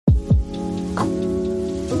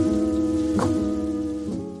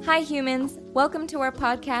Hi humans, welcome to our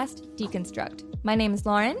podcast, Deconstruct. My name is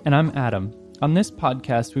Lauren. And I'm Adam. On this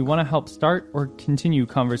podcast, we want to help start or continue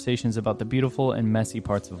conversations about the beautiful and messy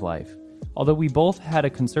parts of life. Although we both had a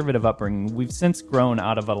conservative upbringing, we've since grown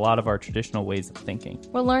out of a lot of our traditional ways of thinking.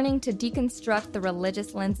 We're learning to deconstruct the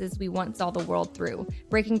religious lenses we once saw the world through,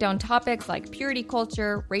 breaking down topics like purity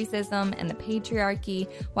culture, racism, and the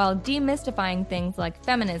patriarchy, while demystifying things like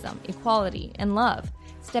feminism, equality, and love.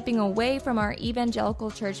 Stepping away from our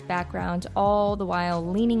evangelical church background, all the while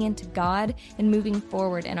leaning into God and moving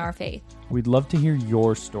forward in our faith. We'd love to hear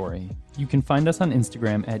your story. You can find us on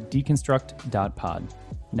Instagram at deconstruct.pod.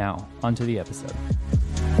 Now, onto the episode.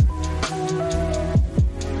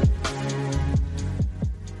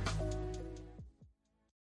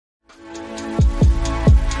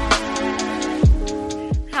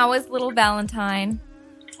 How is little Valentine?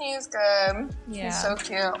 He's good. Yeah. He's so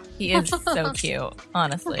cute. He is so cute,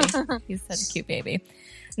 honestly. He's such a cute baby.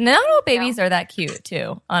 Not all babies are that cute,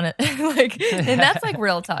 too. And that's like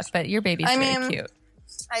real talk, but your baby's very cute.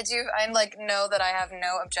 I know that I have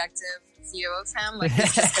no objective view of him. Like,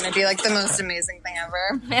 he's just going to be like the most amazing thing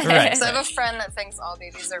ever. Right. So I have a friend that thinks all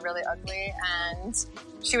babies are really ugly, and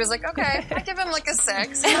she was like, okay, I give him like a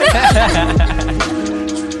 6.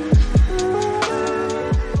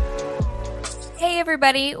 Hey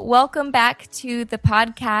everybody, welcome back to the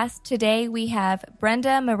podcast. Today we have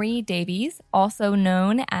Brenda Marie Davies, also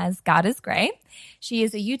known as God is Gray. She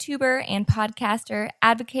is a YouTuber and podcaster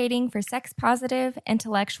advocating for sex-positive,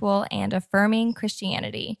 intellectual, and affirming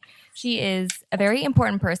Christianity. She is a very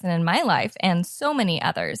important person in my life and so many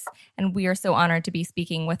others, and we are so honored to be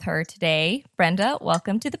speaking with her today. Brenda,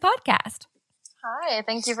 welcome to the podcast. Hi,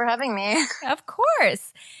 thank you for having me. Of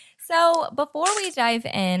course. So before we dive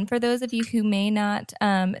in, for those of you who may not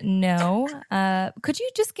know, could you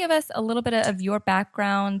just give us a little bit of your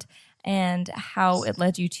background and how it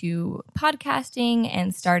led you to podcasting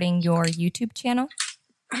and starting your YouTube channel?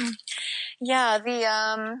 Yeah,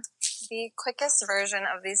 the quickest version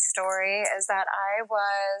of the story is that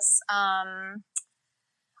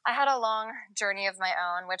I had a long journey of my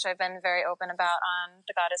own, which I've been very open about on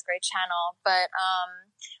the God is Great channel. But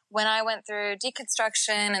when I went through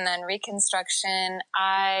deconstruction and then reconstruction,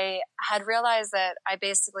 I had realized that I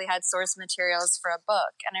basically had source materials for a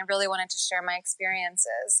book, and I really wanted to share my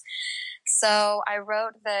experiences. So I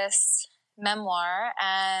wrote this memoir,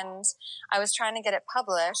 and I was trying to get it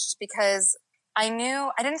published because I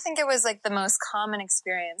didn't think it was like the most common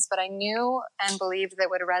experience, but I knew and believed that it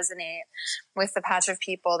would resonate with the patch of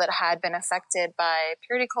people that had been affected by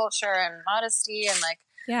purity culture and modesty and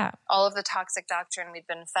all of the toxic doctrine we'd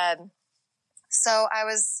been fed. So I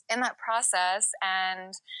was in that process,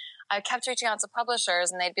 and I kept reaching out to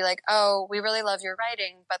publishers, and they'd be like, oh, we really love your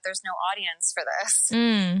writing, but there's no audience for this.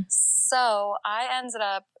 So I ended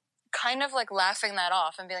up kind of like laughing that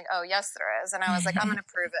off and being like, oh, yes, there is. And I was like, I'm going to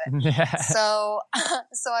prove it. So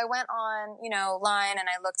I went on, line, and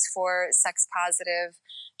I looked for sex positive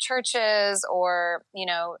churches or,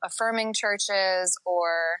 affirming churches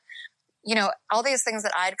or, all these things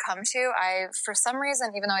that I'd come to. For some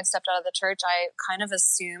reason, even though I'd stepped out of the church, I kind of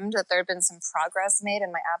assumed that there had been some progress made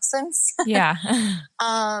in my absence. Yeah.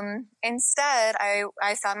 Instead,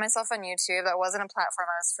 I found myself on YouTube. That wasn't a platform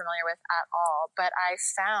I was familiar with at all, but I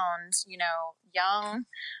found, young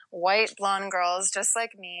white blonde girls just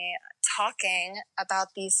like me talking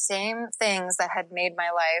about these same things that had made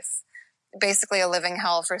my life basically a living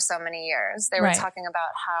hell for so many years. They were talking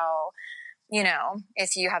about how,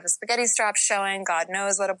 if you have the spaghetti strap showing, God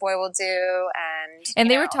knows what a boy will do. And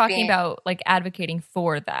they were talking about like advocating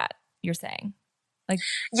for that, you're saying? It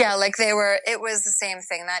was the same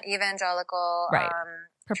thing, that evangelical,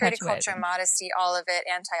 purity culture, modesty, all of it,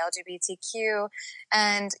 anti-LGBTQ.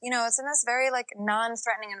 And, it's in this very like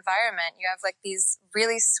non-threatening environment. You have like these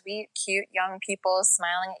really sweet, cute young people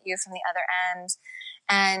smiling at you from the other end.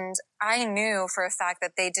 And I knew for a fact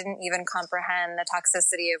that they didn't even comprehend the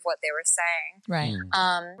toxicity of what they were saying. Right.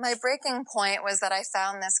 My breaking point was that I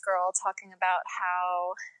found this girl talking about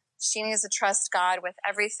how she needs to trust God with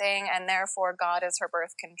everything, and therefore God is her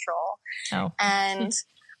birth control. Oh. And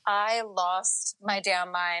I lost my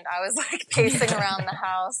damn mind. I was like pacing around the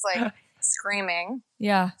house, like screaming.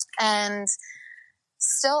 Yeah. And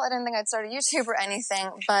still, I didn't think I'd start a YouTube or anything,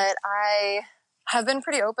 but I have been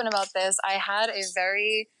pretty open about this. I had a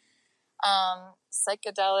very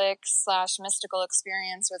psychedelic / mystical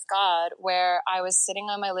experience with God where I was sitting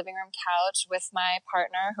on my living room couch with my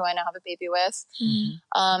partner, who I now have a baby with.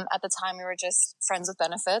 Mm-hmm. At the time, we were just friends with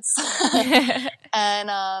benefits.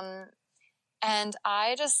 And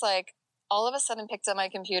I just like all of a sudden picked up my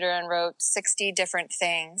computer and wrote 60 different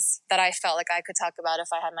things that I felt like I could talk about if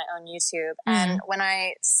I had my own YouTube. And when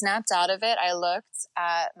I snapped out of it, I looked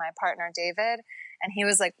at my partner, David, and he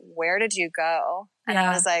was like, "Where did you go?" And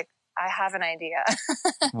I was like, "I have an idea."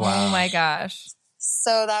 Wow. Oh my gosh.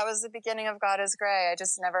 So that was the beginning of God is Gray. I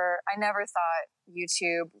never thought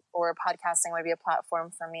YouTube or podcasting would be a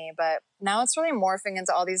platform for me, but now it's really morphing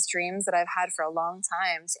into all these dreams that I've had for a long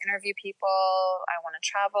time to interview people. I want to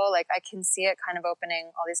travel. Like I can see it kind of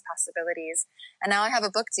opening all these possibilities. And now I have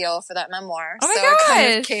a book deal for that memoir. Oh my so gosh. it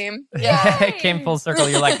kind of came. Yeah. It came full circle.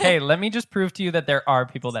 You're like, hey, let me just prove to you that there are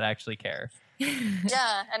people that actually care.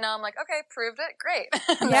 Yeah. And now I'm like, okay, proved it. Great.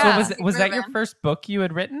 Yeah. So was that your first book you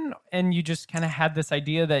had written and you just kind of had this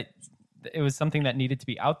idea that it was something that needed to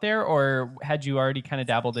be out there, or had you already kind of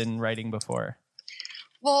dabbled in writing before?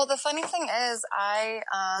 Well, the funny thing is I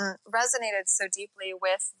resonated so deeply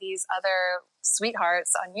with these other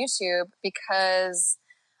sweethearts on YouTube because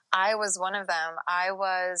I was one of them. I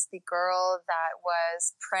was the girl that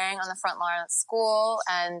was praying on the front lawn at school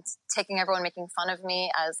and taking everyone making fun of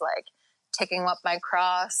me as like taking up my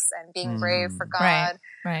cross and being brave for God.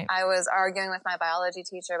 Right. I was arguing with my biology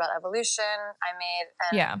teacher about evolution. I made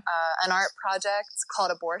an art project called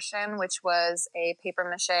Abortion, which was a paper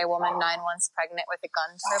mache woman 9 months pregnant with a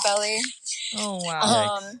gun to her belly. Oh,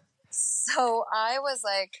 wow. So I was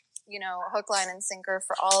like, hook, line, and sinker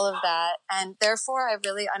for all of that. And therefore, I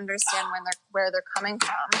really understand where they're coming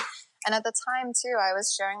from. And at the time, too, I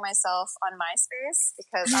was sharing myself on MySpace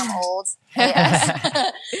because I'm old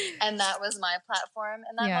AF. And that was my platform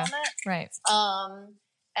in that moment. Right.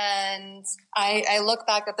 And I look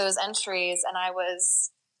back at those entries and I was,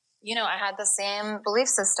 I had the same belief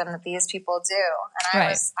system that these people do. And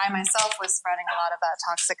I myself was spreading a lot of that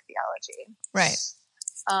toxic theology. Right.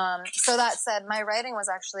 So that said, my writing was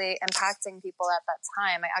actually impacting people at that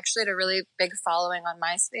time. I actually had a really big following on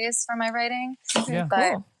MySpace for my writing. Yeah,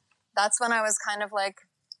 but cool. That's when I was kind of like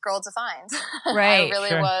girl defined. Right. I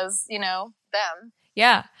really was, them.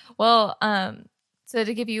 Yeah. Well, so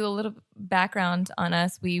to give you a little background on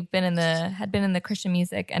us, we've been had been in the Christian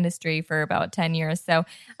music industry for about 10 years. So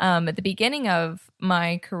at the beginning of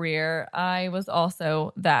my career, I was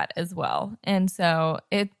also that as well. And so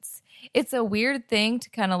it's a weird thing to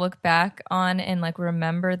kind of look back on and like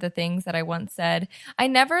remember the things that I once said. I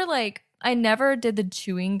never did the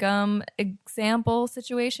chewing gum example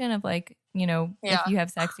situation of like, if you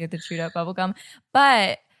have sex, you have to chew up bubble gum.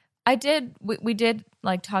 But I did, we did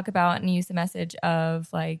like talk about and use the message of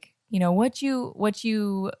like, what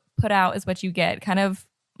you put out is what you get kind of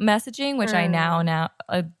messaging, which I now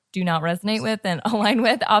do not resonate with and align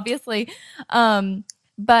with, obviously.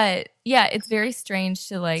 But yeah, it's very strange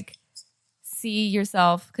to like see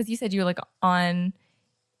yourself, because you said you were like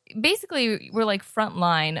basically we're like front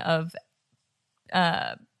line of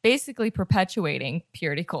basically perpetuating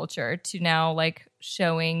purity culture to now like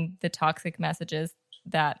showing the toxic messages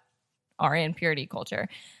that are in purity culture.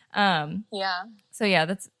 So yeah,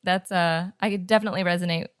 that's I could definitely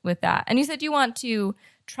resonate with that. And you said you want to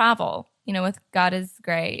travel, with God is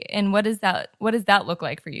Gray. And what does that look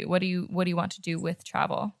like for you? What do you want to do with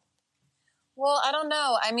travel? Well, I don't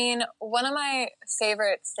know. I mean, one of my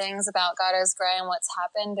favorite things about God is Gray and what's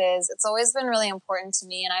happened is it's always been really important to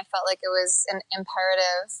me. And I felt like it was an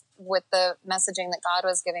imperative with the messaging that God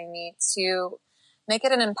was giving me to make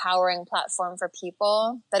it an empowering platform for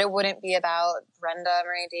people, that it wouldn't be about Brenda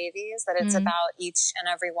Marie Davies, that it's about each and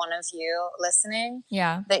every one of you listening.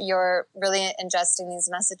 Yeah. That you're really ingesting these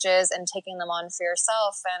messages and taking them on for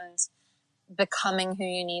yourself and becoming who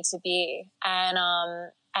you need to be.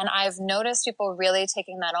 And I've noticed people really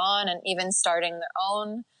taking that on and even starting their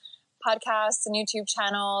own podcasts and YouTube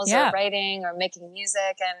channels or writing or making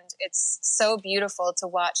music. And it's so beautiful to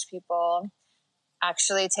watch people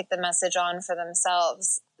actually take the message on for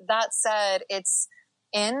themselves. That said, it's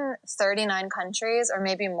in 39 countries or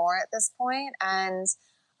maybe more at this point. And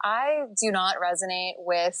I do not resonate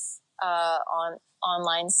with on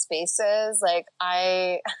online spaces. Like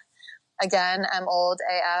I'm old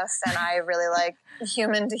AF and I really like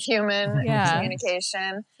human to human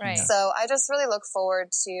communication. Right. So I just really look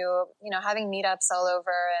forward to, having meetups all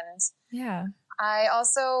over. And I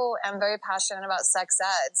also am very passionate about sex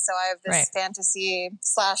ed. So I have this fantasy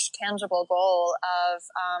 / tangible goal of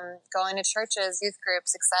going to churches, youth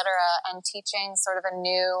groups, etc., and teaching sort of a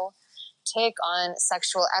new take on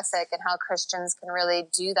sexual ethic and how Christians can really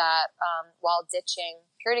do that while ditching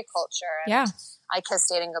purity culture and I kiss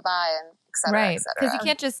dating goodbye and et cetera, et cetera. Because you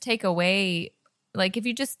can't just take away, like if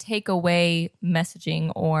you just take away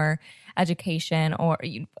messaging or education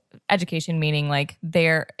meaning like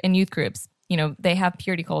they're in youth groups, you know, they have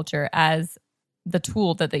purity culture as the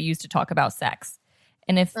tool that they use to talk about sex.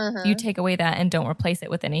 And if you take away that and don't replace it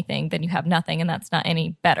with anything, then you have nothing, and that's not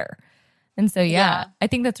any better. And so, I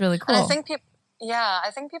think that's really cool. And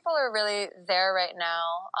I think people are really there right now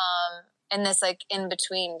in this like in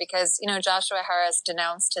between, because, you know, Joshua Harris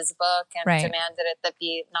denounced his book and demanded it that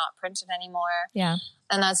be not printed anymore. Yeah.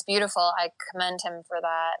 And that's beautiful. I commend him for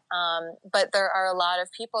that. But there are a lot of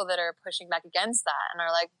people that are pushing back against that and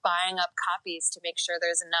are like buying up copies to make sure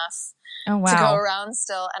there's enough to go around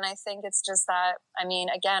still. And I think it's just that, I mean,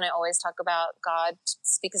 again, I always talk about God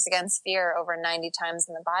speaks against fear over 90 times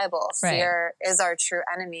in the Bible. Fear is our true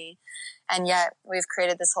enemy. And yet we've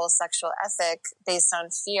created this whole sexual ethic based on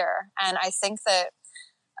fear. And I think that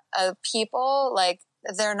people, like,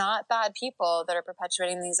 they're not bad people that are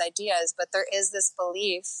perpetuating these ideas, but there is this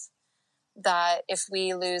belief that if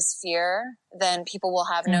we lose fear, then people will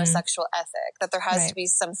have no sexual ethic, that there has to be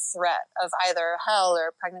some threat of either hell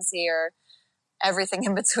or pregnancy or everything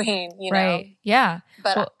in between, you know? Yeah.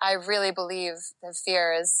 But I really believe that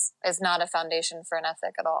fear is not a foundation for an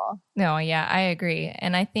ethic at all. No, yeah, I agree.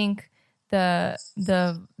 And I think the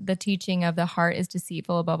teaching of the heart is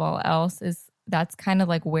deceitful above all else that's kind of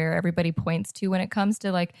like where everybody points to when it comes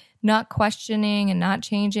to like not questioning and not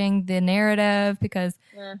changing the narrative, because,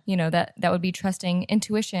 you know, that would be trusting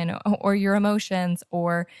intuition or your emotions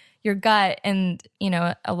or your gut. And, you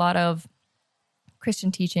know, a lot of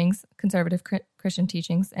Christian teachings, conservative Christian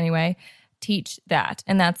teachings anyway, teach that.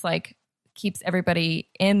 And that's like keeps everybody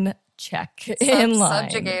in check, in line.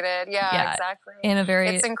 Subjugated. Yeah, exactly.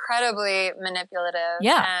 It's incredibly manipulative.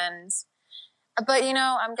 Yeah. But, you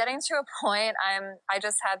know, I'm getting to a point. I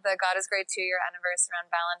just had the God is Great 2-year anniversary on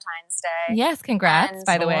Valentine's Day. Yes, congrats,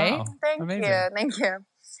 by the way. Wow. Thank you.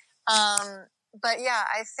 But yeah,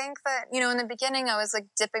 I think that, you know, in the beginning I was like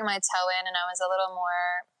dipping my toe in and I was a little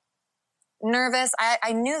more nervous.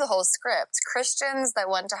 I knew the whole script. Christians that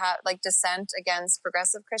want to have like dissent against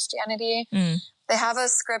progressive Christianity, they have a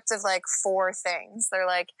script of like 4 things. They're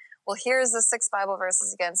like, well, here's the 6 Bible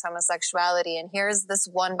verses against homosexuality, and here's this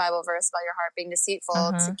 1 Bible verse about your heart being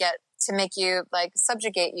deceitful to make you like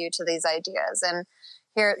subjugate you to these ideas. And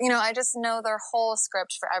here, you know, I just know their whole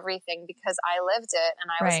script for everything because I lived it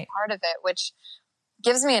and I was part of it, which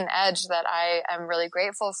gives me an edge that I am really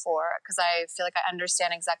grateful for, because I feel like I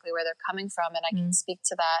understand exactly where they're coming from and I can speak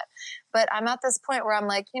to that. But I'm at this point where I'm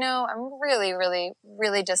like, you know, I'm really, really,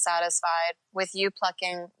 really dissatisfied with you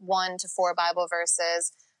plucking 1 to 4 Bible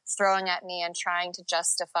verses, throwing at me and trying to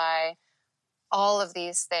justify all of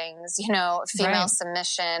these things, you know, female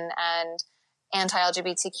submission and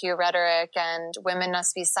anti-LGBTQ rhetoric and women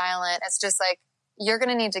must be silent. It's just like, you're going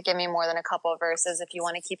to need to give me more than a couple of verses if you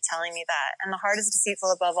want to keep telling me that. And the heart is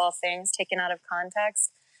deceitful above all things, taken out of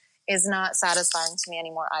context, is not satisfying to me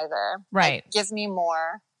anymore either. Right. Like, give me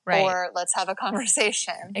more. Or let's have a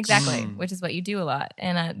conversation. Exactly, which is what you do a lot,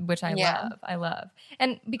 and which I love. I love,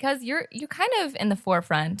 and because you're kind of in the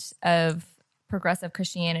forefront of progressive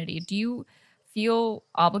Christianity, do you feel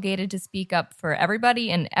obligated to speak up for everybody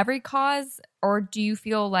in every cause, or do you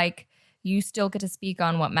feel like you still get to speak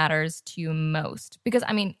on what matters to you most? Because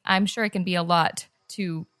I mean, I'm sure it can be a lot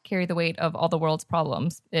to carry the weight of all the world's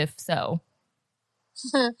problems, if so.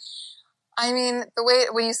 I mean,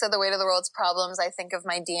 when you said the weight of the world's problems, I think of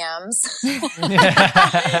my DMs.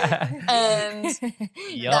 And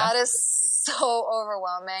that is so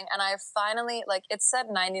overwhelming. And I finally, like, it said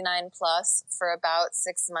 99 plus for about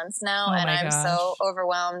 6 months now. And I'm so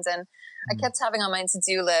overwhelmed. And I kept having on my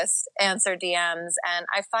to-do list, answer DMs. And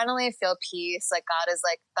I finally feel peace. Like, God is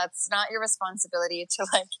like, that's not your responsibility to,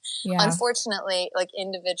 like, unfortunately, like,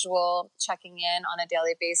 individual checking in on a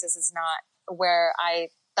daily basis is not where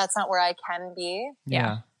that's not where I can be.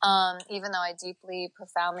 Yeah. Even though I deeply,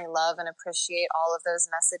 profoundly love and appreciate all of those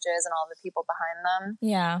messages and all the people behind them.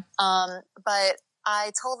 Yeah. But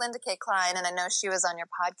I told Linda K. Klein, and I know she was on your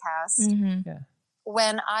podcast.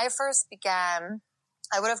 When I first began,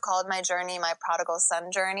 I would have called my journey my prodigal son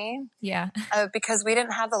journey. Yeah. Because we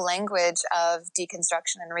didn't have the language of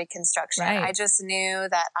deconstruction and reconstruction. Right. I just knew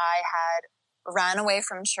that I had ran away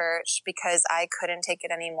from church because I couldn't take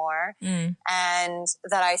it anymore, and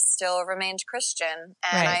that I still remained Christian.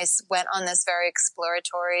 And I went on this very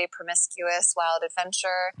exploratory, promiscuous, wild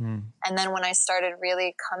adventure. And then when I started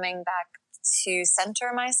really coming back to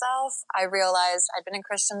center myself, I realized I'd been a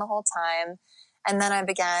Christian the whole time. And then I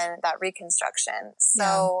began that reconstruction.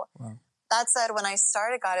 So that said, when I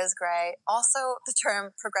started God is Gray, also the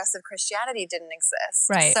term progressive Christianity didn't exist.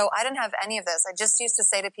 Right. So I didn't have any of this. I just used to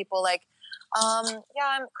say to people like, yeah,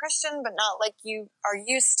 I'm Christian, but not like you are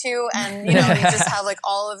used to. And, you just have like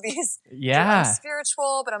all of these, I'm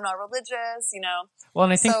spiritual, but I'm not religious, Well,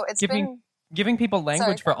 and I think so it's giving people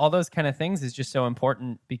language for all those kind of things is just so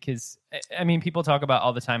important because, I mean, people talk about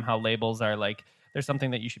all the time how labels are like, there's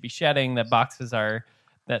something that you should be shedding, that boxes are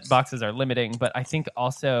limiting. But I think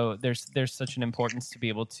also there's such an importance to be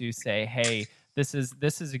able to say, hey, this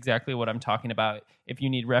is exactly what I'm talking about. If you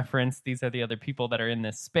need reference, these are the other people that are in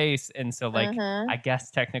this space. And so like, I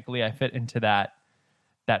guess technically I fit into that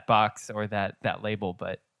box or that label.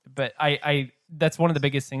 But I that's one of the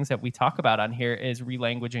biggest things that we talk about on here is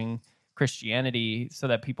relanguaging Christianity so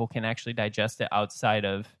that people can actually digest it outside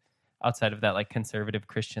of that like conservative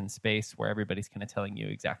Christian space where everybody's kind of telling you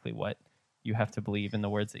exactly what you have to believe and the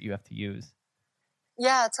words that you have to use.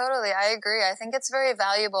 Yeah, totally. I agree. I think it's very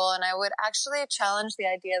valuable, and I would actually challenge the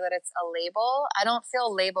idea that it's a label. I don't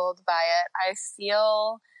feel labeled by it. I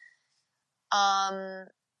feel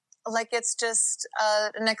like it's just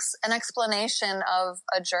an explanation of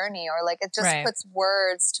a journey, or like it just puts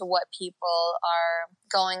words to what people are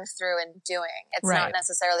going through and doing. It's not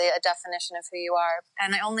necessarily a definition of who you are.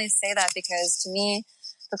 And I only say that because to me,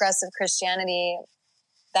 progressive Christianity,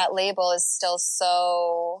 that label is still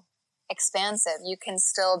so expansive. You can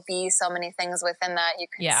still be so many things within that. You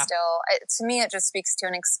can still, to me, it just speaks to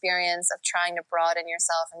an experience of trying to broaden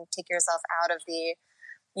yourself and take yourself out of the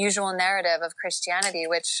usual narrative of Christianity,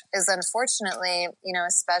 which is unfortunately,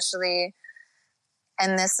 especially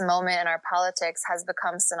in this moment in our politics, has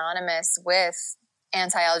become synonymous with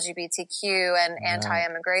anti-LGBTQ and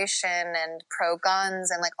anti-immigration and pro-guns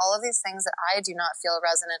and like all of these things that I do not feel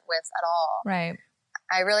resonant with at all. Right.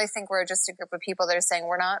 I really think we're just a group of people that are saying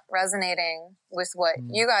we're not resonating with what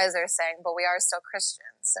you guys are saying, but we are still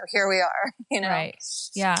Christians. So here we are, Right.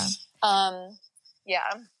 Yeah.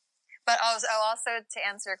 Yeah. But also to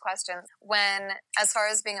answer your question, as far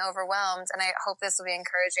as being overwhelmed, and I hope this will be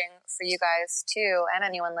encouraging for you guys too, and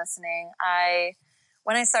anyone listening,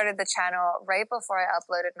 when I started the channel, right before I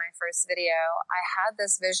uploaded my first video, I had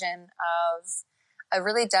this vision of a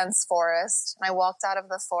really dense forest, and I walked out of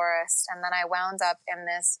the forest, and then I wound up in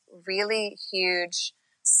this really huge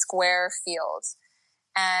square field,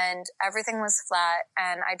 and everything was flat,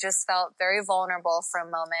 and I just felt very vulnerable for a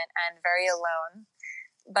moment and very alone.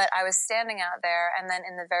 But I was standing out there, and then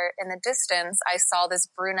in the distance, I saw this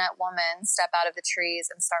brunette woman step out of the trees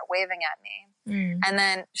and start waving at me. And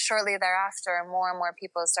then shortly thereafter, more and more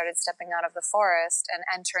people started stepping out of the forest and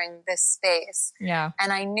entering this space. Yeah.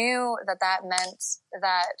 And I knew that meant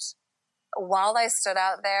that while I stood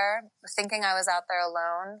out there, thinking I was out there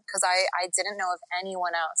alone, because I didn't know of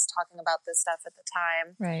anyone else talking about this stuff at the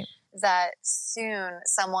time. Right. That soon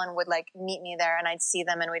someone would like meet me there, and I'd see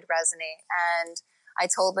them, and we'd resonate. And I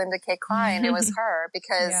told Linda K. Klein it was her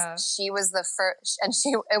because she was the first, and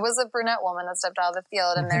it was a brunette woman that stepped out of the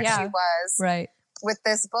field, and there she was with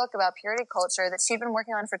this book about purity culture that she'd been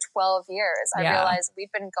working on for 12 years. I realized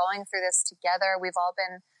we'd been going through this together. We've all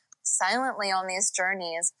been silently on these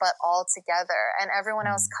journeys, but all together. And everyone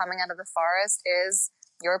else coming out of the forest is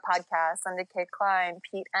your podcast, Linda K. Klein,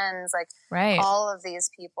 Pete Enns, like all of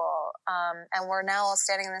these people. And we're now all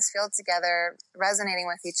standing in this field together, resonating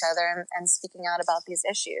with each other and speaking out about these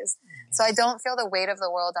issues. So I don't feel the weight of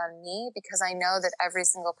the world on me because I know that every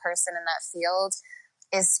single person in that field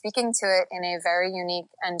is speaking to it in a very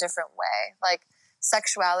unique and different way. Like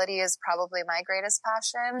sexuality is probably my greatest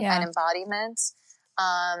passion and embodiment.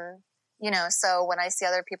 So when I see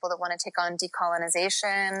other people that want to take on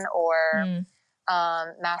decolonization or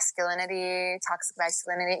masculinity, toxic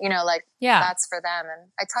masculinity, that's for them.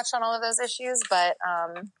 And I touched on all of those issues, but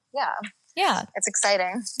it's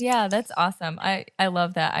exciting. Yeah, that's awesome. I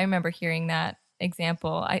love that. I remember hearing that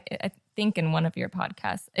example. I think in one of your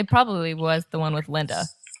podcasts, it probably was the one with Linda.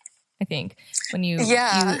 I think when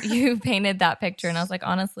you painted that picture, and I was like,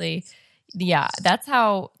 honestly, that's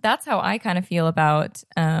how I kind of feel about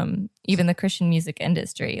even the Christian music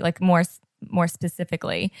industry, like more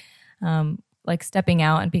specifically. Like stepping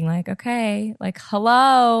out and being like, okay, like,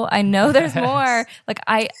 hello, I know there's more. Like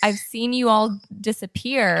I've seen you all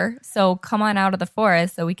disappear. So come on out of the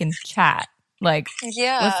forest so we can chat. Like,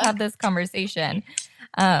 let's have this conversation.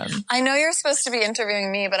 I know you're supposed to be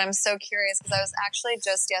interviewing me, but I'm so curious because I was actually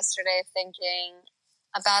just yesterday thinking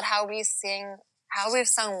about how we've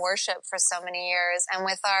sung worship for so many years, and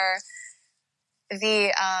with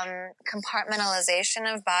the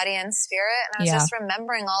compartmentalization of body and spirit. And I was just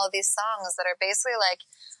remembering all of these songs that are basically like,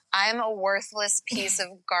 I'm a worthless piece of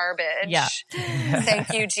garbage.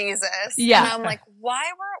 Thank you, Jesus. And I'm like, why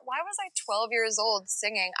was I 12 years old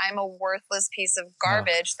singing, I'm a worthless piece of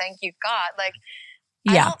garbage? Thank you, God. Like,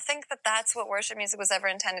 I Yeah. don't think that that's what worship music was ever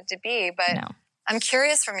intended to be, but No. I'm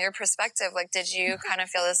curious from your perspective, like, did you kind of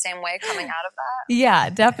feel the same way coming out of that? Yeah,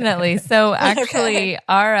 definitely. So actually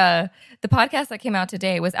our the podcast that came out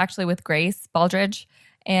today was actually with Grace Baldridge.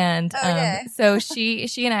 And so she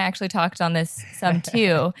and I actually talked on this some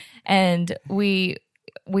too. And we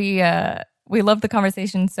loved the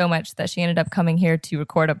conversation so much that she ended up coming here to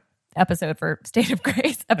record a episode for State of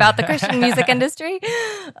Grace about the Christian music industry.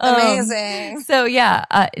 Amazing. So yeah,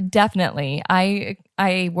 definitely.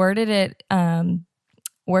 I worded it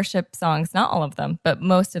worship songs, not all of them, but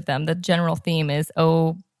most of them. The general theme is,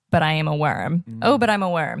 "Oh, but I am a worm. Oh, but I'm a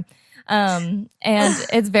worm." And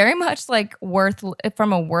it's very much like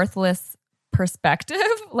from a worthless perspective.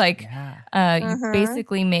 Like you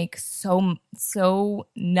basically make so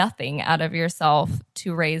nothing out of yourself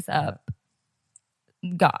to raise up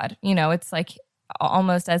God. You know, it's like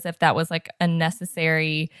almost as if that was like a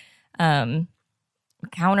necessary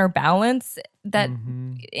counterbalance that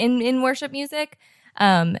in worship music.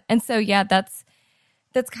 And so yeah, that's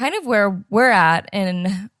kind of where we're at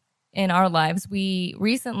in our lives. We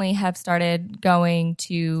recently have started going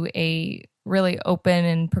to a really open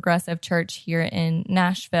and progressive church here in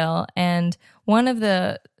Nashville, and one of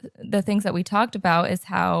the things that we talked about is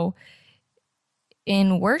how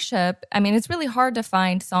in worship, I mean, it's really hard to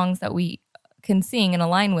find songs that we can sing and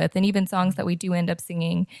align with, and even songs that we do end up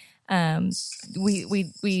singing,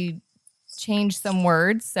 we change some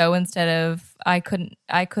words. So instead of I couldn't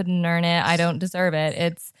earn it, I don't deserve it,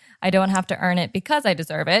 it's I don't have to earn it because I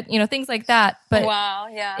deserve it. You know, things like that. But wow,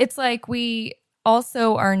 yeah, it's like we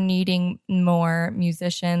also are needing more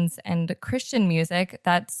musicians and Christian music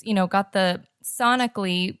that's, you know, got the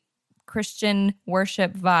sonically Christian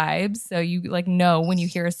worship vibes. So you like know when you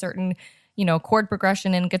hear a certain, you know, chord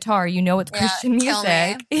progression in guitar, you know it's Christian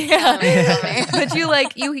music. Yeah. Kill me. But you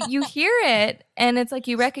like you hear it and it's like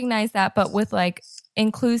you recognize that, but with like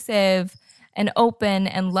inclusive and open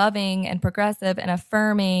and loving and progressive and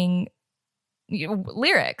affirming, you know,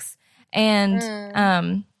 lyrics.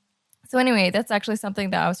 And so anyway, that's actually something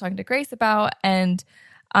that I was talking to Grace about, and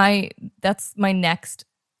that's my next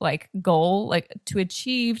like goal, like to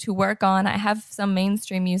achieve, to work on. I have some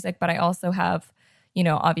mainstream music, but I also have, you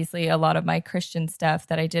know, obviously a lot of my Christian stuff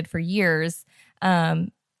that I did for years.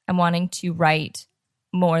 I'm wanting to write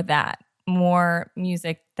more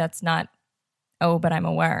music that's not, oh, but I'm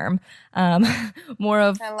a worm. More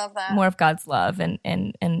of I love that. More of God's love and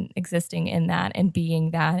existing in that and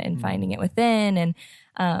being that and finding it within.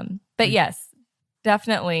 And but yes,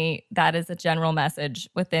 definitely that is a general message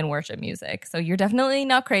within worship music. So you're definitely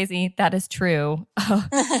not crazy. That is true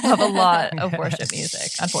of a lot of worship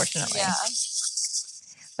music, unfortunately. Yeah.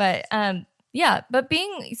 But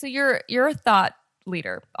you're a thought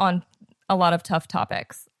leader on a lot of tough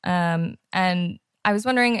topics. And I was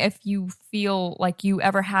wondering if you feel like you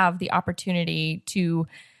ever have the opportunity to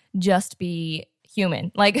just be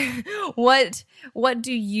human. Like what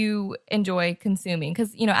do you enjoy consuming?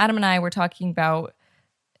 Because, you know, Adam and I were talking about,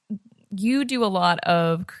 you do a lot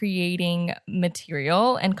of creating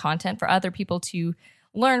material and content for other people to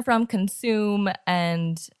learn from, consume,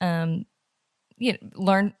 and you know,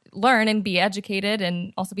 learn and be educated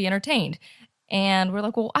and also be entertained. And we're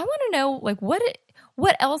like, well, I want to know, like,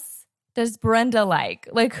 what else does Brenda like?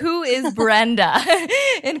 Like, who is Brenda?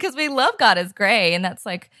 And because we love God is Gray, and that's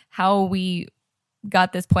like how we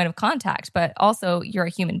got this point of contact, but also you're a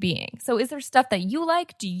human being. So is there stuff that you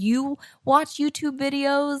like? Do you watch YouTube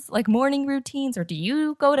videos, like morning routines, or do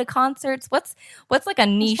you go to concerts? What's like a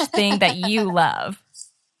niche thing that you love?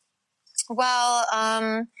 Well,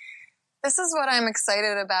 this is what I'm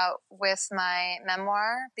excited about with my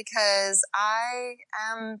memoir, because I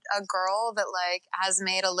am a girl that like has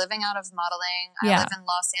made a living out of modeling. I live in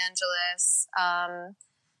Los Angeles.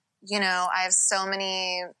 You know, I have so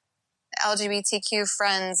many LGBTQ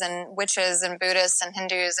friends and witches and Buddhists and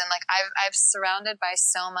Hindus, and like I've surrounded by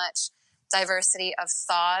so much diversity of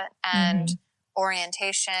thought and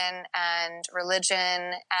orientation and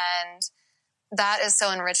religion, and that is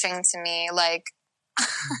so enriching to me. Like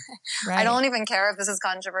Right. I don't even care if this is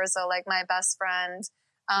controversial. Like my best friend,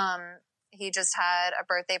 he just had a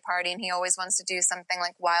birthday party and he always wants to do something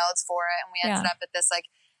like wild for it, and we ended up at this like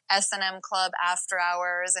S&M club after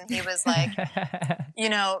hours, and he was like, you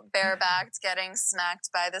know, barebacked, getting smacked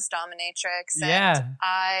by this dominatrix.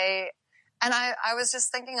 And I was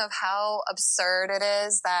just thinking of how absurd it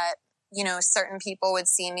is that, you know, certain people would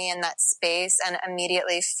see me in that space and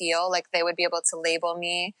immediately feel like they would be able to label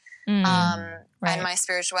me and my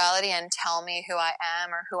spirituality and tell me who I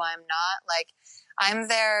am or who I'm not. Like, I'm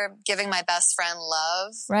there giving my best friend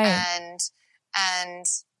love, and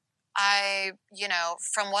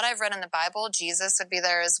from what I've read in the Bible, Jesus would be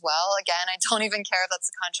there as well. Again, I don't even care if that's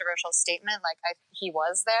a controversial statement. Like he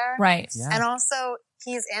was there. Right. Yeah. And also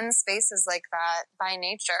he's in spaces like that by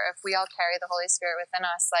nature. If we all carry the Holy Spirit within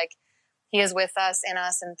us, like he is with us, in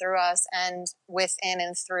us, and through us, and within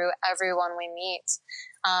and through everyone we meet.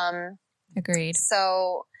 Agreed.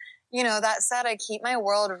 So, that said, I keep my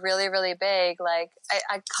world really, really big. Like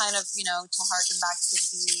I kind of, to harken back to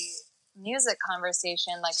the music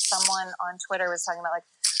conversation, like someone on Twitter was talking about like,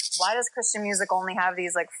 why does Christian music only have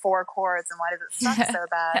these like 4 chords and why does it suck so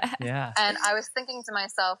bad? Yeah. And I was thinking to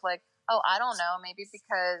myself like, oh, I don't know, maybe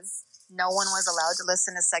because no one was allowed to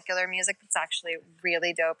listen to secular music that's actually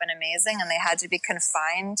really dope and amazing, and they had to be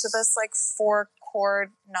confined to this like 4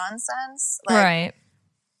 chord nonsense. Like, right.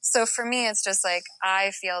 So for me, it's just like, I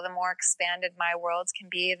feel the more expanded my worlds can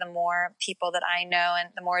be, the more people that I know and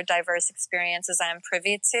the more diverse experiences I'm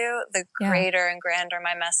privy to, the greater and grander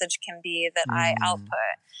my message can be that I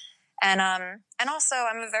output. And also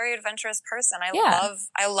I'm a very adventurous person. I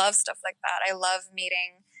love stuff like that. I love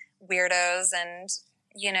meeting weirdos and,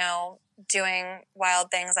 doing wild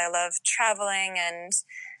things. I love traveling and,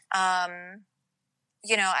 I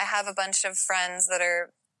have a bunch of friends that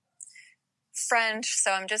are French,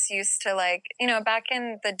 so I'm just used to like, back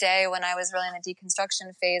in the day when I was really in the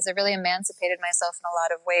deconstruction phase, I really emancipated myself in a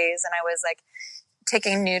lot of ways. And I was like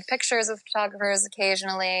taking nude pictures with photographers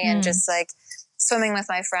occasionally and just like swimming with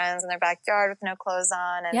my friends in their backyard with no clothes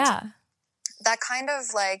on. And that kind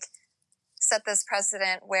of like set this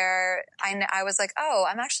precedent where I was like, oh,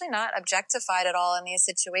 I'm actually not objectified at all in these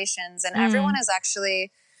situations. And everyone is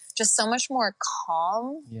actually just so much more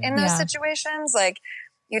calm in those situations. Like,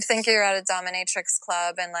 you'd think you're at a dominatrix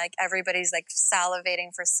club and like everybody's like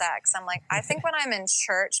salivating for sex. I'm like, I think when I'm in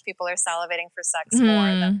church, people are salivating for sex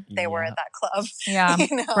more than they were at that club. Yeah.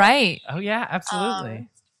 Right. Oh yeah, absolutely.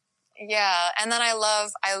 And then I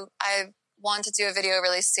want to do a video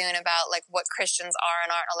really soon about like what Christians are and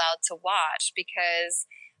aren't allowed to watch, because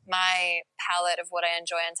my palette of what I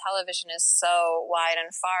enjoy on television is so wide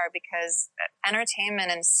and far, because entertainment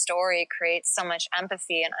and story creates so much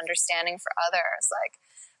empathy and understanding for others. Like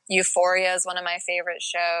Euphoria is one of my favorite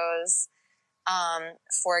shows,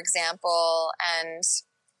 for example. And,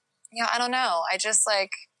 I don't know. I just like,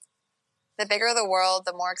 the bigger the world,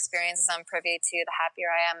 the more experiences I'm privy to, the happier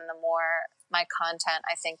I am, and the more my content,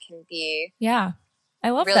 I think, can be I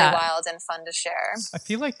love really that. wild and fun to share. I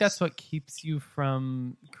feel like that's what keeps you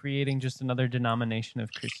from creating just another denomination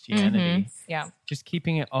of Christianity. Yeah. Just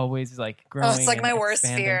keeping it always like growing. Oh, it's like my worst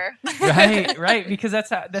expanding. fear. Right. Because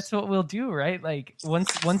that's what we'll do, right? Like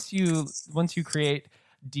once you create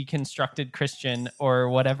deconstructed Christian or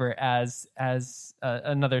whatever as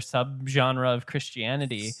another subgenre of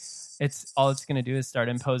Christianity, it's going to do is start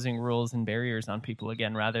imposing rules and barriers on people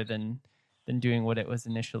again, rather than doing what it was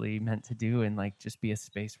initially meant to do, and like just be a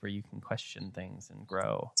space where you can question things and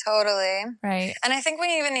grow. Totally. Right. And I think we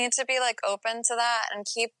even need to be like open to that and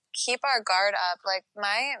keep our guard up. Like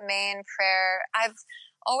my main prayer, I've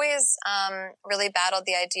always really battled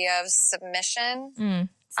the idea of submission.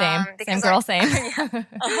 Same girl, same.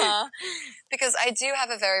 Because I do have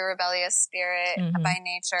a very rebellious spirit by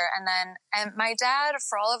nature. And my dad,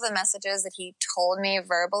 for all of the messages that he told me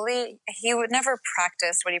verbally, he would never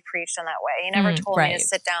practice what he preached in that way. He never told me to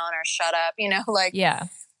sit down or shut up,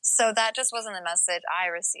 So that just wasn't the message I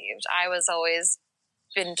received. I was always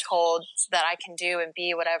been told that I can do and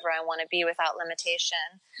be whatever I want to be without limitation.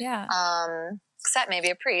 Yeah. Except maybe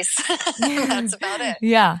a priest. That's about it.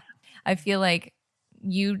 Yeah. I feel like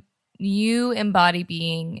you embody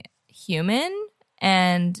being human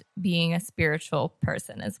and being a spiritual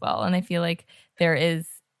person as well. And I feel like there is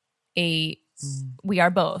we are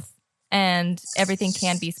both, and everything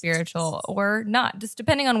can be spiritual or not, just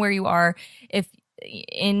depending on where you are. If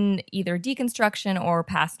in either deconstruction or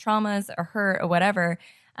past traumas or hurt or whatever,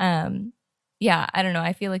 I don't know.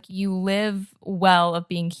 I feel like you live well of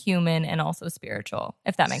being human and also spiritual,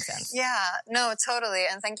 if that makes sense. Yeah, no, totally.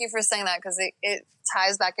 And thank you for saying that, because it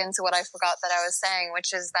ties back into what I forgot that I was saying,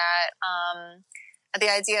 which is that the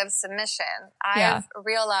idea of submission. I've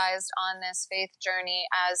realized on this faith journey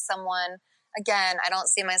as someone, again, I don't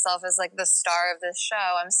see myself as like the star of this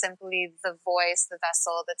show. I'm simply the voice, the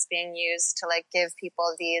vessel that's being used to like give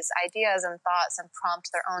people these ideas and thoughts and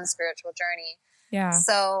prompt their own spiritual journey. Yeah.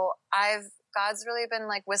 So God's really been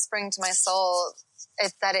like whispering to my soul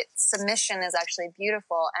submission is actually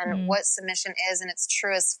beautiful. And what submission is in its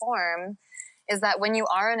truest form is that when you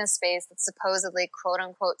are in a space that's supposedly quote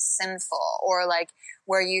unquote sinful, or like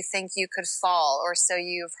where you think you could fall, or so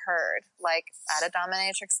you've heard, like at a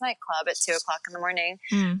dominatrix nightclub at 2:00 in the morning,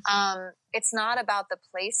 it's not about the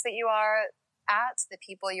place that you are at, the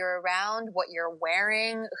people you're around, what you're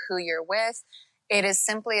wearing, who you're with. It is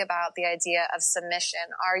simply about the idea of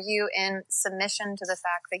submission. Are you in submission to the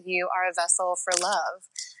fact that you are a vessel for love?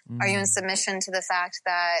 Are you in submission to the fact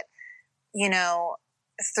that, you know,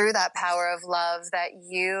 through that power of love, that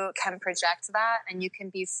you can project that and you can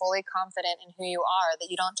be fully confident in who you are, that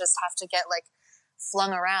you don't just have to get like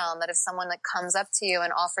flung around, that if someone that comes up to you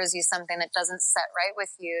and offers you something that doesn't set right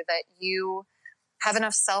with you, that you have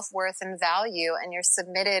enough self-worth and value, and you're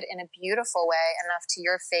submitted in a beautiful way enough to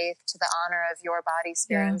your faith, to the honor of your body,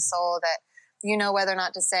 spirit, and soul, that you know whether or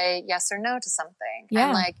not to say yes or no to something.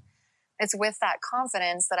 And like, it's with that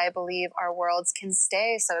confidence that I believe our worlds can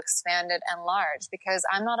stay so expanded and large, because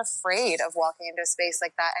I'm not afraid of walking into a space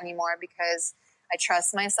like that anymore, because I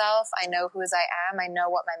trust myself. I know whose I am. I know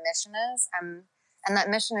what my mission is. And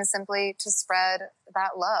that mission is simply to spread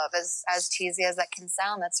that love, as cheesy as that can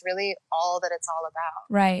sound. That's really all that it's all about.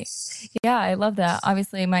 Right. Yeah, I love that.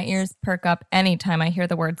 Obviously, my ears perk up anytime I hear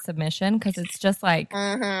the word submission, because it's just like,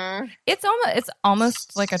 it's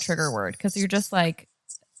almost like a trigger word, because you're just like,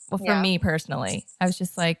 well, for me personally, I was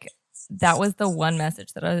just like, that was the one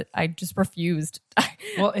message that I just refused.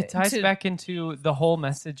 Well, it ties back into the whole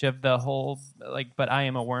message of the whole, like, but I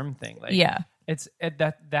am a worm thing. Like, it's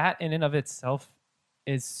that in and of itself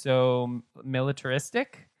is so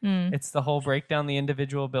militaristic. It's the whole break down the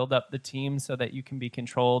individual, build up the team so that you can be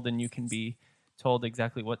controlled and you can be told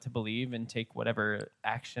exactly what to believe and take whatever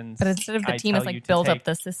actions. But instead of the team, it's like build up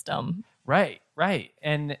the system. Right.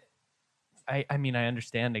 And I mean, I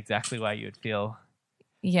understand exactly why you would feel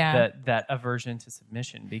that aversion to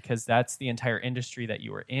submission, because that's the entire industry that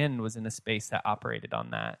you were in, was in a space that operated on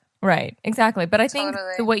that. Right, exactly. But I think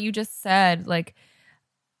what you just said, like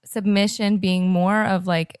submission being more of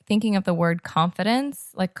like thinking of the word confidence,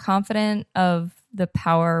 like confident of the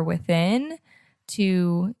power within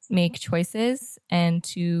to make choices and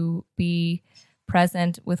to be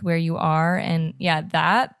present with where you are. And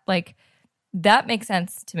that makes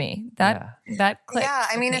sense to me. That clicks. Yeah,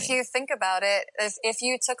 I mean, if you think about it, if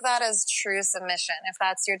you took that as true submission, if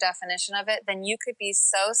that's your definition of it, then you could be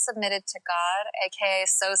so submitted to God, aka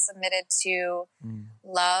so submitted to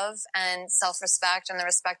love and self-respect and the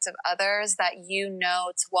respect of others, that you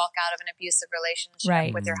know to walk out of an abusive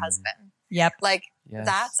relationship with your husband. Yep. Like,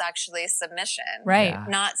 that's actually submission. Right.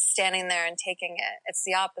 Not standing there and taking it. It's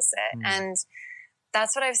the opposite. And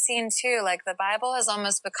that's what I've seen too. Like, the Bible has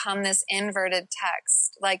almost become this inverted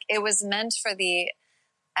text. Like, it was meant for the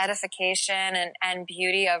edification and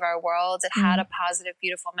beauty of our world. It had a positive,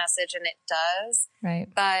 beautiful message, and it does. Right.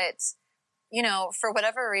 But, you know, for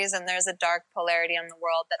whatever reason, there's a dark polarity in the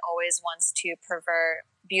world that always wants to pervert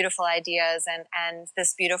beautiful ideas and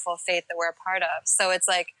this beautiful faith that we're a part of. So it's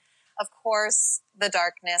like, of course, the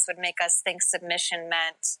darkness would make us think submission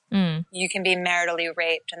meant you can be maritally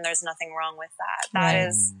raped and there's nothing wrong with that. That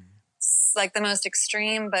is like the most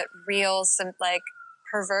extreme but real, like,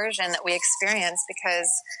 perversion that we experience, because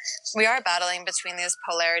we are battling between these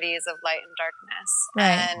polarities of light and darkness.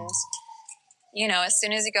 And, you know, as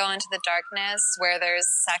soon as you go into the darkness where there's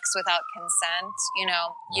sex without consent, you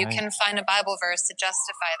know, you can find a Bible verse to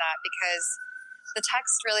justify that, because the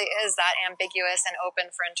text really is that ambiguous and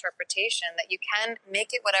open for interpretation that you can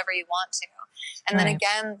make it whatever you want to. And then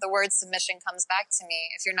again, the word submission comes back to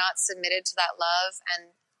me. If you're not submitted to that love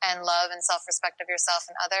and self-respect of yourself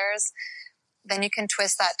and others, then you can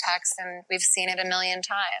twist that text, and we've seen it a million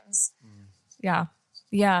times.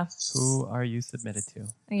 Yeah. Who are you submitted to?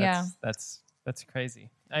 That's crazy.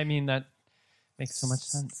 I mean, that makes so much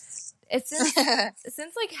sense. It's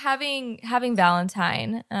since like having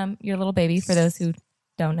Valentine, your little baby, for those who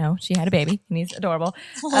don't know, she had a baby and he's adorable.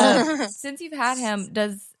 Since you've had him,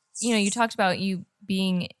 you talked about you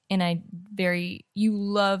being in you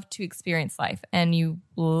love to experience life and you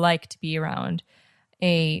like to be around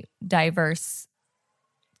a diverse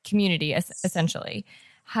community, essentially.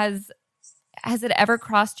 Has it ever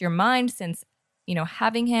crossed your mind since,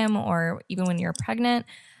 having him, or even when you're pregnant,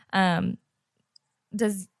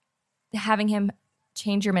 does having him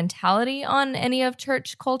change your mentality on any of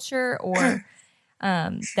church culture or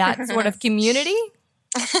that sort of community?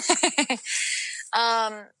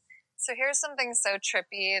 So here's something so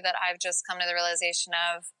trippy that I've just come to the realization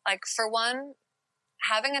of. Like, for one,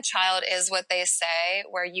 having a child is what they say,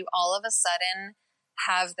 where you all of a sudden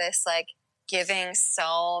have this like giving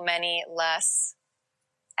so many less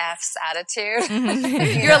F's attitude.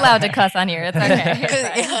 You're allowed to cuss on here. It's okay.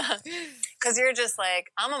 Because you're just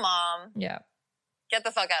like, I'm a mom. Yeah. Get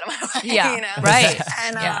the fuck out of my way. Yeah. You know? Right.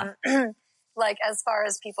 And like, as far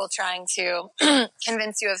as people trying to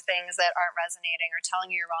convince you of things that aren't resonating or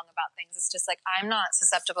telling you you're wrong about things, it's just like, I'm not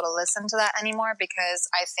susceptible to listen to that anymore,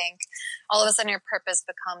 because I think all of a sudden your purpose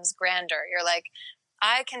becomes grander. You're like,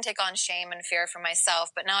 I can take on shame and fear for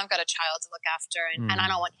myself, but now I've got a child to look after, and I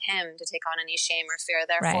don't want him to take on any shame or fear.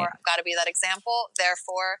 Therefore, I've got to be that example.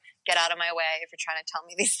 Therefore, get out of my way if you're trying to tell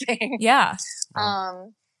me these things. Yeah.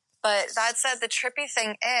 But that said, the trippy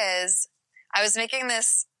thing is, I was making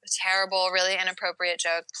this terrible, really inappropriate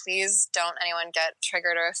joke. Please don't anyone get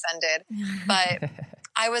triggered or offended. But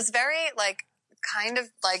I was very kind of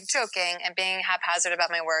joking and being haphazard about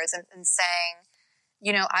my words and saying,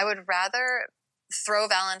 you know, I would rather throw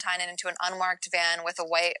Valentine into an unmarked van with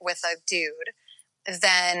a dude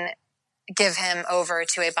than give him over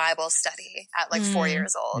to a Bible study at 4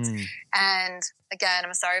 years old. And again,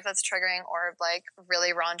 I'm sorry if that's triggering or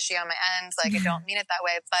really raunchy on my end. I don't mean it that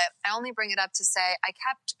way, but I only bring it up to say I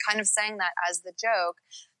kept kind of saying that as the joke,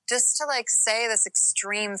 just to say this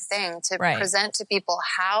extreme thing to present to people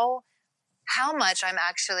how much I'm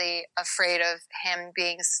actually afraid of him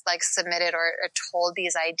being submitted or told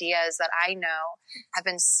these ideas that I know have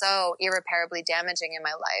been so irreparably damaging in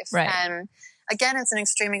my life. Right. And again, it's an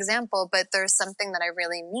extreme example, but there's something that I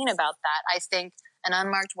really mean about that. I think an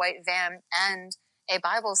unmarked white van and a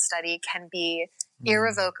Bible study can be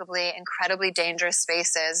irrevocably, incredibly dangerous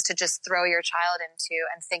spaces to just throw your child into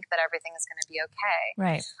and think that everything is going to be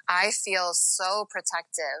okay. Right. I feel so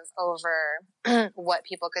protective over what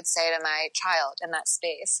people could say to my child in that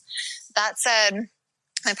space. That said,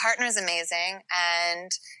 my partner is amazing,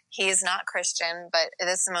 and he's not Christian, but it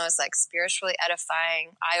is the most spiritually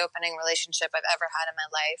edifying, eye-opening relationship I've ever had in my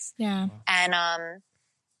life. Yeah. And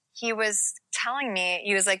he was telling me,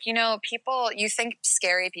 he was like, you know, people, you think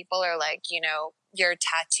scary people are your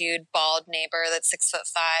tattooed bald neighbor that's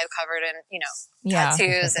 6'5", covered in,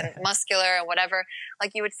 tattoos and muscular and whatever.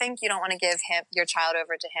 You would think you don't want to give your child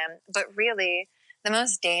over to him, but really the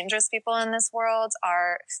most dangerous people in this world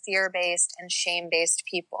are fear-based and shame-based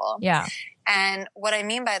people. Yeah. And what I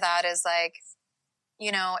mean by that is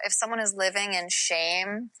if someone is living in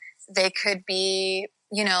shame, they could be,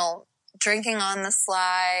 drinking on the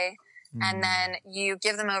sly, and then you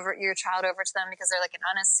give your child over to them because they're an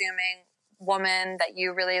unassuming woman that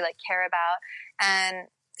you really care about, and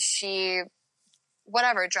she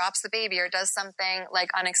drops the baby or does something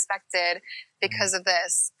unexpected because of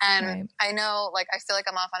this. And I know I feel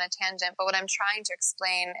I'm off on a tangent, but what I'm trying to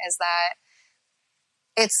explain is that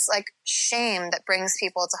it's shame that brings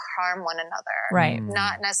people to harm one another, right?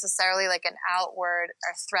 Not necessarily an outward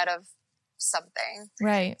or threat of something,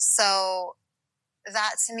 right? So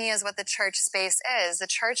that to me is what the church space is. The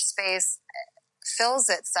church space fills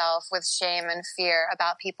itself with shame and fear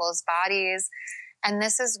about people's bodies. And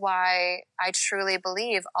this is why I truly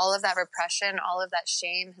believe all of that repression, all of that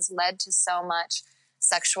shame has led to so much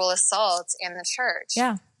sexual assault in the church.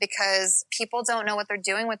 Yeah. Because people don't know what they're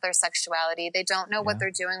doing with their sexuality. They don't know what they're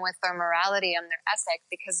doing with their morality and their ethic.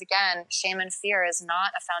 Because again, shame and fear is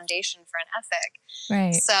not a foundation for an ethic.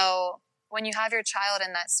 Right. So when you have your child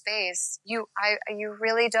in that space, you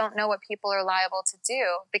really don't know what people are liable to do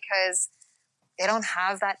because they don't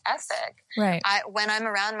have that ethic. Right. When I'm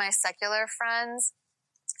around my secular friends,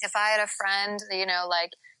 if I had a friend,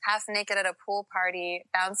 half naked at a pool party,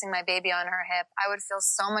 bouncing my baby on her hip, I would feel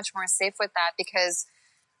so much more safe with that because,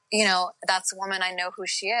 that's a woman. I know who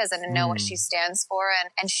she is and I know what she stands for,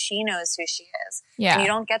 and she knows who she is. Yeah. And you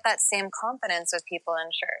don't get that same confidence with people in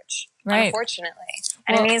church, right? Unfortunately.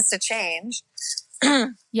 And it needs to change.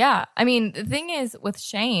 Yeah. I mean, the thing is with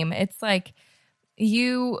shame, it's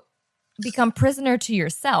you become prisoner to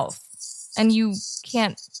yourself, and you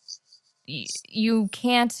can't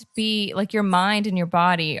be your mind and your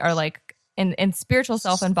body are and spiritual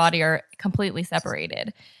self and body are completely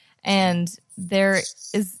separated, and there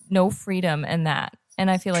is no freedom in that.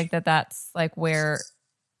 And I feel that's where,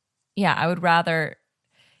 I would rather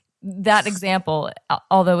that example,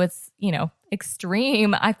 although it's,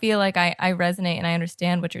 extreme, I feel I resonate and I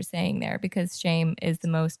understand what you're saying there, because shame is the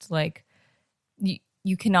most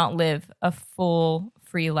you cannot live a full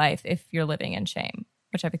free life if you're living in shame,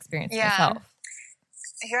 which I've experienced myself.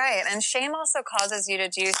 You're right. And shame also causes you to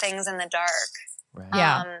do things in the dark. Right.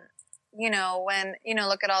 Yeah. When,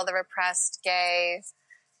 look at all the repressed gay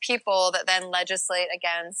people that then legislate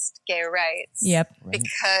against gay rights. Yep. Right.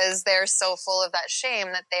 Because they're so full of that shame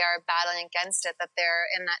that they are battling against it, that they're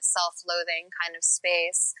in that self-loathing kind of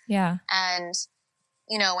space. Yeah. And,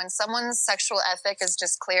 when someone's sexual ethic is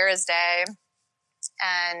just clear as day,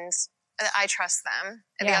 and I trust them.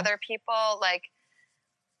 Yeah. The other people, like,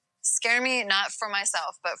 scare me, not for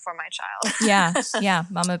myself, but for my child. Yeah.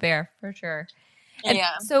 Mama bear, for sure. And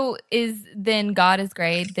Yeah. so is then God is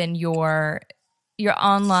Great, then your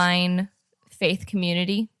online faith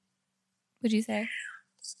community, would you say?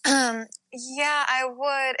 Yeah, I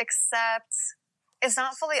would, except it's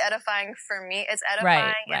not fully edifying for me. It's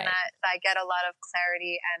edifying in that I get a lot of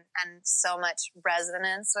clarity and so much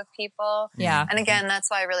resonance with people. Yeah. And again,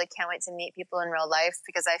 that's why I really can't wait to meet people in real life,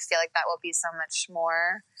 because I feel like that will be so much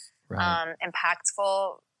more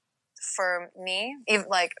impactful for me. Even,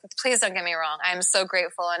 like, please don't get me wrong, I'm so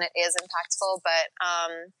grateful and it is impactful, but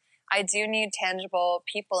I do need tangible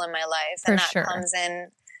people in my life, and that comes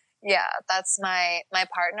in. Yeah, that's my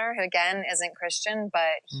partner, who again isn't Christian,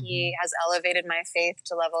 but he has elevated my faith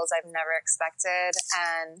to levels I've never expected.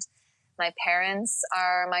 And my parents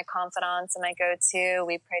are my confidants and my go-to.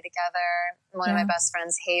 We pray together. One of my best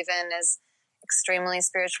friends, Haven, is extremely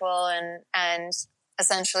spiritual and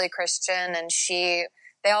essentially Christian, and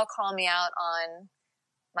they all call me out on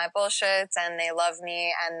my bullshit, and they love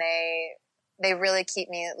me, and they really keep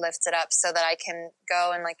me lifted up so that I can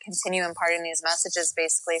go and, like, continue imparting these messages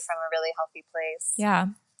basically from a really healthy place. Yeah,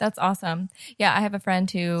 that's awesome. Yeah, I have a friend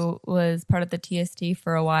who was part of the TST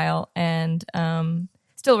for a while and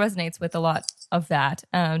still resonates with a lot of that.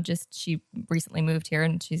 Just she recently moved here,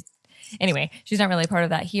 and she's not really part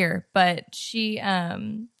of that here, but she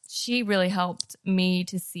really helped me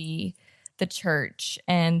to see the church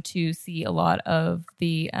and to see a lot of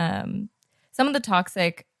the some of the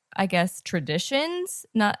toxic, I guess, traditions,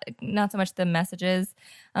 not so much the messages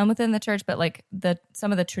within the church, but like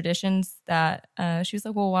some of the traditions that she was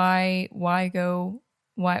like, well, why go?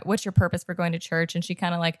 What's your purpose for going to church? And she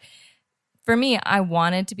kind of like, for me, I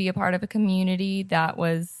wanted to be a part of a community that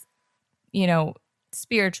was,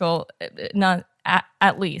 spiritual, not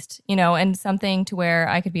at least, and something to where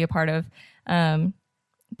I could be a part of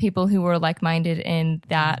people who were like-minded in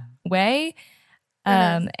that way.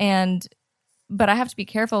 But I have to be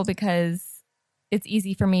careful because it's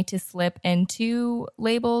easy for me to slip into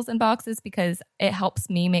labels and boxes because it helps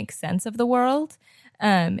me make sense of the world.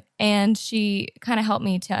 And she kind of helped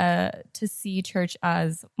me to see church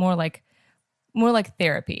as more like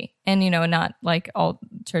therapy. And, not like all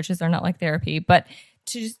churches are not like therapy, but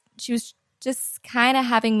she was just kind of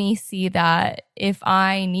having me see that if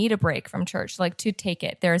I need a break from church, like, to take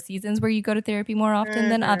it. There are seasons where you go to therapy more often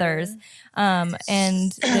than others.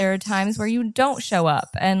 And there are times where you don't show up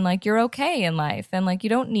and, like, you're okay in life and, like, you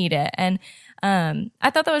don't need it. And I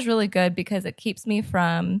thought that was really good because it keeps me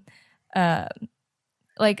from,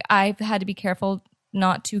 like, I've had to be careful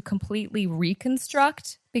not to completely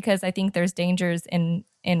reconstruct, because I think there's dangers in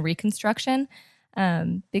reconstruction,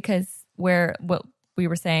 because what we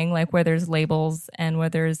were saying, like, where there's labels and where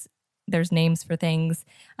there's names for things,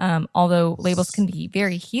 although labels can be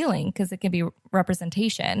very healing because it can be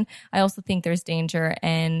representation, I also think there's danger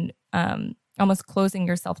in almost closing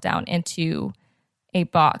yourself down into a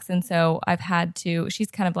box. And so she's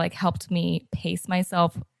kind of like helped me pace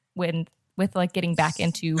myself with like getting back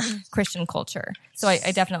into Christian culture. So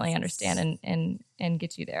I definitely understand and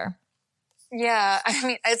get you there. Yeah, I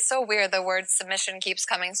mean, it's so weird. The word submission keeps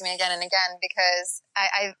coming to me again and again, because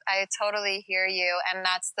I totally hear you. And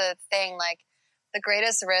that's the thing, like, the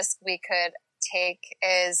greatest risk we could take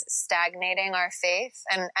is stagnating our faith.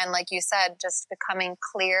 And like you said, just becoming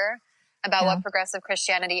clear about what progressive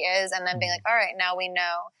Christianity is, and then being like, all right, now we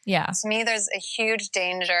know. Yeah. To me, there's a huge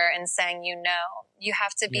danger in saying, you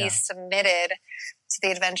have to be submitted to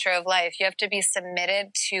the adventure of life. You have to be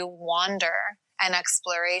submitted to wander and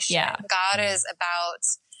exploration. Yeah. God is about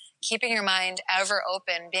keeping your mind ever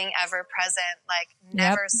open, being ever present, like,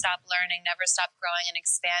 never stop learning, never stop growing and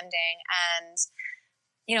expanding, and,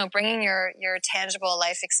 bringing your tangible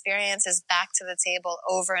life experiences back to the table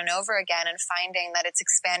over and over again, and finding that it's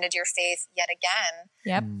expanded your faith yet again.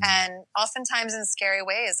 Yep. And oftentimes in scary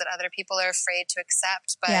ways that other people are afraid to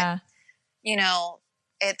accept. But,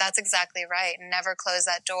 that's exactly right. Never close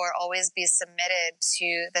that door. Always be submitted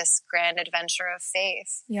to this grand adventure of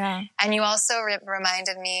faith. Yeah. And you also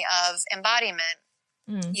reminded me of embodiment.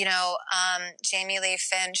 Jamie Lee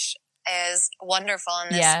Finch is wonderful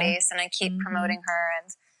in this space, and I keep promoting her.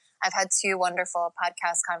 And I've had 2 wonderful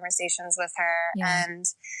podcast conversations with her. Yeah. And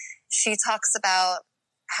she talks about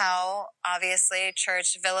how obviously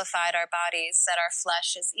church vilified our bodies, said our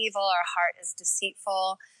flesh is evil, our heart is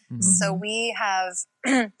deceitful. Mm-hmm. So we have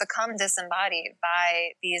become disembodied by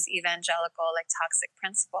these evangelical, like, toxic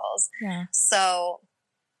principles. Yeah. So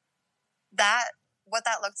that what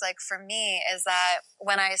that looked like for me is that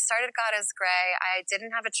when I started God is Gray, I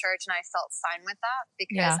didn't have a church, and I felt fine with that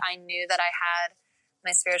because I knew that I had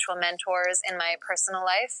my spiritual mentors in my personal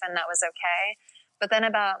life, and that was okay. But then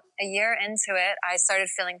about a year into it, I started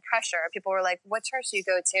feeling pressure. People were like, what church do you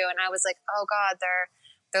go to? And I was like, oh God, they're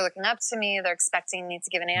looking up to me. They're expecting me to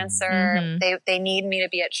give an answer. Mm-hmm. They need me to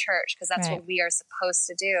be at church because that's what we are supposed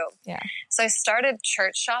to do. Yeah. So I started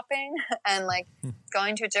church shopping and like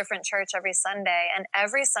going to a different church every Sunday. And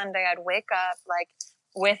every Sunday I'd wake up like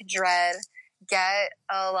with dread, get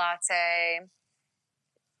a latte,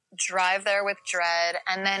 drive there with dread,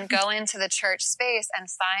 and then go into the church space and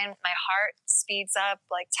find my heart speeds up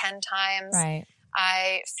like 10 times. Right.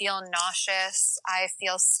 I feel nauseous. I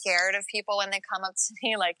feel scared of people when they come up to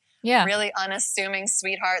me, like really unassuming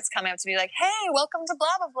sweethearts coming up to me like, hey, welcome to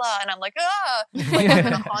blah, blah, blah. And I'm like, like I'm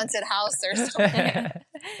in a haunted house or something.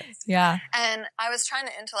 And I was trying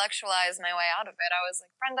to intellectualize my way out of it. I was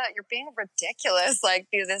like, Brenda, you're being ridiculous. Like,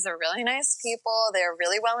 these are really nice people. They're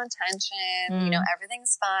really well-intentioned. You know,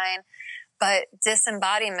 everything's fine. But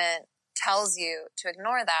disembodiment tells you to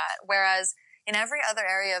ignore that. Whereas in every other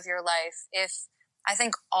area of your life, I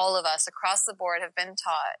think all of us across the board have been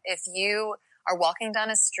taught, if you are walking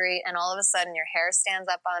down a street and all of a sudden your hair stands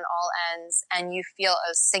up on all ends and you feel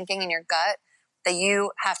a sinking in your gut, that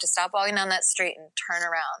you have to stop walking down that street and turn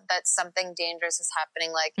around, that something dangerous is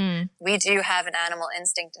happening. Like we do have an animal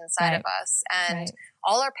instinct inside of us. And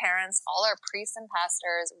all our parents, all our priests and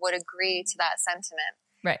pastors would agree to that sentiment.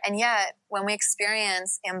 Right. And yet when we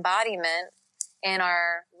experience embodiment in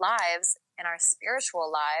our lives, in our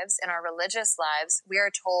spiritual lives, in our religious lives, we are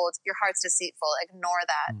told your heart's deceitful. Ignore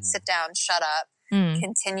that. Sit down, shut up,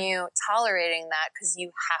 continue tolerating that because you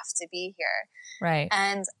have to be here. Right.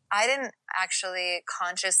 And I didn't actually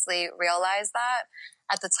consciously realize that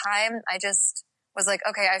at the time. I just was like,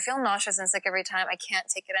 okay, I feel nauseous and sick every time. I can't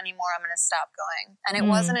take it anymore. I'm going to stop going. And it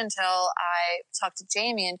wasn't until I talked to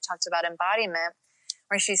Jamie and talked about embodiment,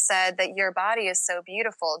 where she said that your body is so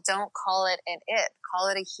beautiful. Don't call it an it. Call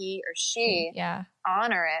it a he or she. Yeah.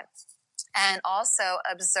 Honor it. And also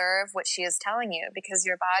observe what she is telling you, because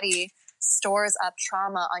your body stores up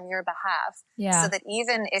trauma on your behalf. Yeah. So that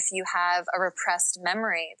even if you have a repressed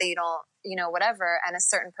memory that you don't, you know, whatever, and a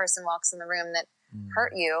certain person walks in the room that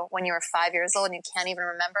hurt you when you were 5 years old and you can't even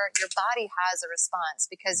remember, your body has a response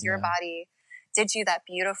because your body did you that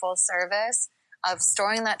beautiful service of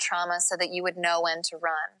storing that trauma so that you would know when to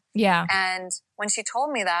run. Yeah. And when she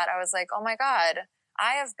told me that, I was like, oh my God,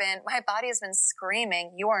 my body has been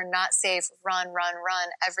screaming, you are not safe, run, run, run,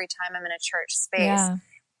 every time I'm in a church space. Yeah.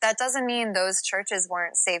 That doesn't mean those churches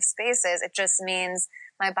weren't safe spaces. It just means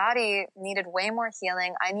my body needed way more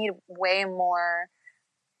healing. I need way more,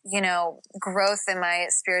 you know, growth in my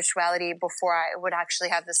spirituality before I would actually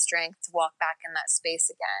have the strength to walk back in that space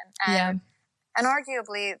again. And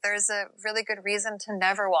arguably, there's a really good reason to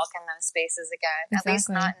never walk in those spaces again, at least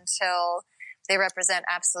not until they represent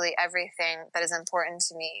absolutely everything that is important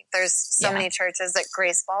to me. There's so many churches that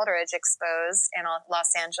Grace Baldridge exposed in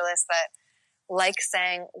Los Angeles that like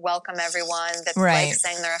saying, welcome everyone, that like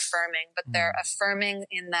saying they're affirming, but they're affirming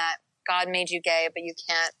in that God made you gay, but you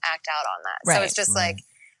can't act out on that. So it's just like,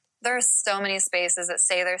 there's so many spaces that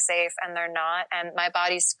say they're safe and they're not. And my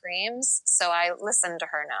body screams. So I listen to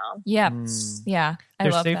her now. Yep. Yeah.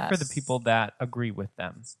 They're safe for the people that agree with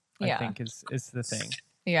them, I think is the thing.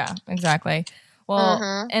 Yeah, exactly.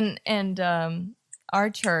 Well, and our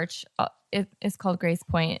church is called Grace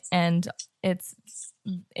Point, and it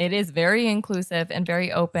is very inclusive and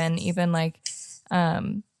very open. Even like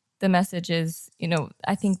the message is, you know,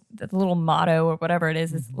 I think the little motto or whatever it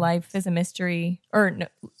is life is a mystery, or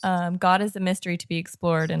God is a mystery to be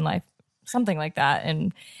explored in life, something like that.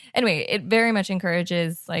 And anyway, it very much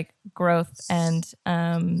encourages like growth and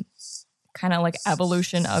kind of like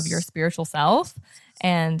evolution of your spiritual self.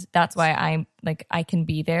 And that's why I'm like, I can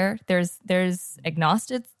be there. There's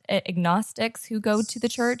agnostics who go to the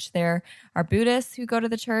church. There are Buddhists who go to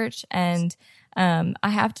the church. And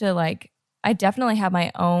I definitely have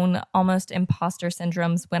my own almost imposter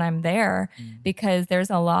syndromes when I'm there, because there's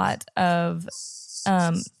a lot of,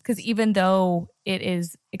 because even though it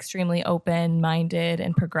is extremely open-minded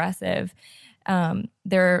and progressive,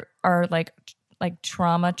 there are like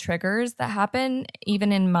trauma triggers that happen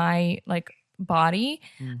even in my like body,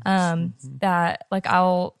 that like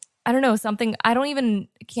I don't know, something I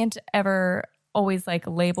can't ever always like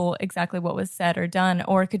label exactly what was said or done,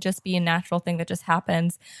 or it could just be a natural thing that just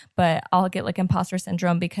happens, but I'll get like imposter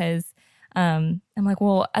syndrome because I'm like,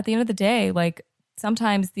 well, at the end of the day, like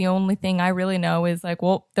sometimes the only thing I really know is like,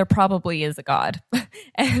 well, there probably is a God.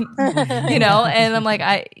 And, and I'm like,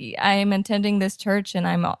 I'm attending this church and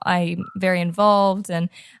I'm very involved. And,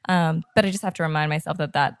 but I just have to remind myself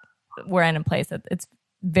that we're in a place that it's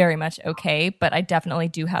very much okay. But I definitely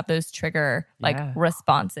do have those trigger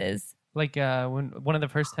responses. Like when one of the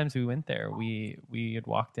first times we went there, we had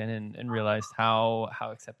walked in and realized how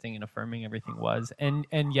accepting and affirming everything was, and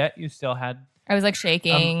yet you still had. I was like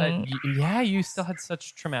shaking. You still had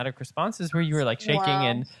such traumatic responses where you were like shaking,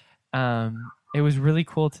 and it was really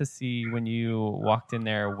cool to see when you walked in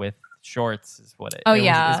there with shorts. Is what it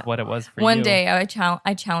was for you. One day I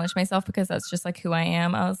challenged myself because that's just like who I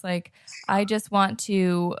am. I was like, I just want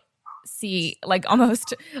to see like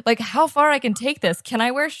almost like how far I can take this. Can I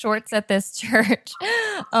wear shorts at this church?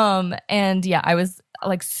 And yeah, I was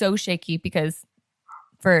like so shaky because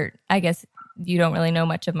I guess you don't really know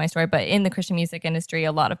much of my story, but in the Christian music industry,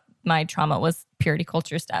 a lot of my trauma was purity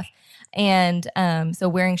culture stuff. And so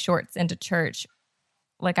wearing shorts into church,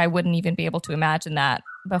 like I wouldn't even be able to imagine that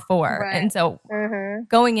before. Right. And so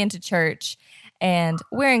going into church and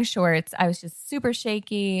wearing shorts, I was just super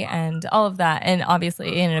shaky and all of that. And obviously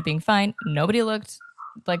it ended up being fine. Nobody looked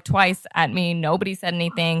like twice at me. Nobody said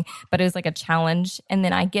anything, but it was like a challenge. And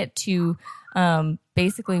then I get to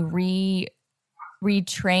basically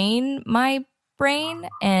retrain my brain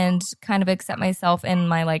and kind of accept myself in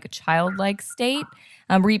my like childlike state,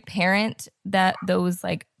 reparent those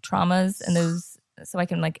like traumas and those so I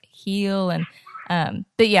can like heal and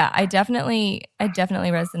but yeah, I definitely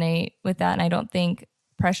resonate with that, and I don't think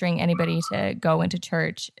pressuring anybody to go into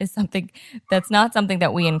church is not something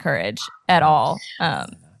that we encourage at all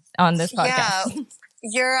on this podcast.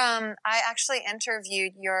 Yeah, I actually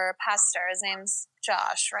interviewed your pastor. His name's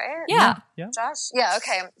Josh, right? Yeah. Josh? Yeah,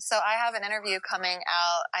 okay. So I have an interview coming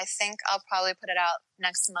out. I think I'll probably put it out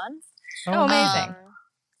next month. Oh, amazing.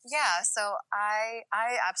 Yeah, so I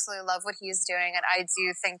absolutely love what he's doing, and I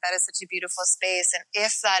do think that is such a beautiful space, and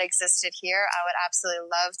if that existed here, I would absolutely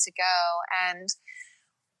love to go, and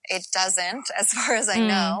it doesn't, as far as I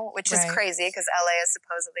know, which is crazy, because LA is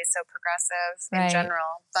supposedly so progressive in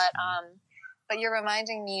general, but you're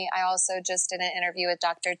reminding me, I also just did an interview with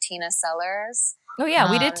Dr. Tina Sellers. Oh yeah,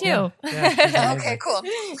 we did too. Yeah, okay, cool.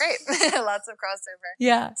 Great. Lots of crossover.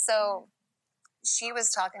 Yeah. So she was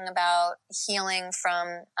talking about healing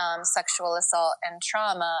from sexual assault and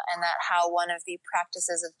trauma, and that how one of the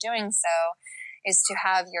practices of doing so is to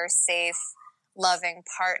have your safe, loving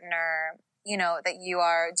partner, that you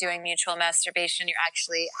are doing mutual masturbation, you're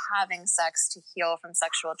actually having sex to heal from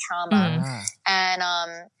sexual trauma.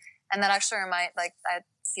 And that actually I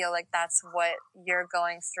feel like that's what you're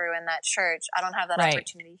going through in that church. I don't have that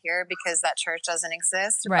opportunity here because that church doesn't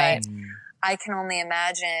exist, but I can only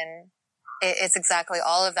imagine it's exactly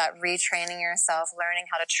all of that, retraining yourself, learning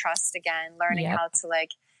how to trust again, learning how to like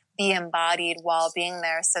be embodied while being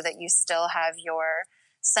there so that you still have your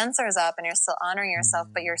sensors up and you're still honoring yourself,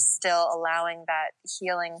 but you're still allowing that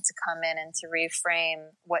healing to come in and to reframe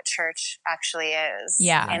what church actually is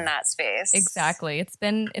in that space. Exactly. It's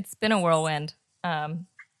been a whirlwind,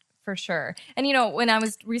 for sure. And, when I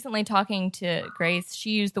was recently talking to Grace,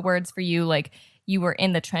 she used the words for you, like you were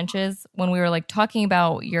in the trenches when we were like talking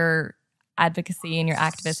about your advocacy and your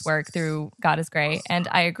activist work through God is Great. And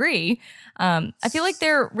I agree. I feel like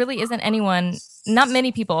there really isn't not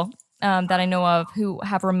many people that I know of who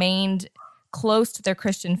have remained close to their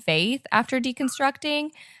Christian faith after deconstructing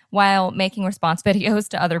while making response videos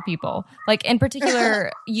to other people. Like in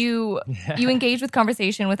particular, you engage with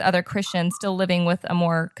conversation with other Christians still living with a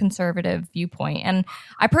more conservative viewpoint. And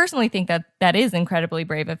I personally think that is incredibly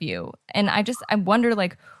brave of you. And I wonder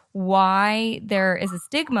like why there is a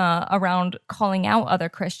stigma around calling out other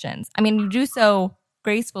Christians. I mean, you do so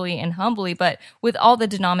gracefully and humbly, but with all the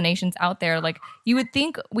denominations out there, like you would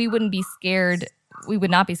think we would not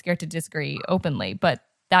be scared to disagree openly, but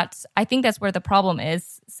I think that's where the problem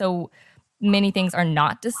is. So many things are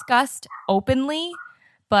not discussed openly,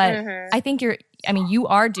 but I think you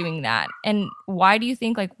are doing that. And why do you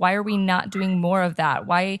think, like, why are we not doing more of that?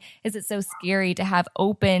 Why is it so scary to have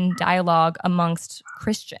open dialogue amongst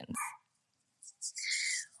Christians?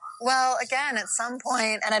 Well, again, at some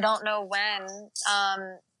point, and I don't know when,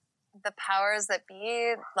 the powers that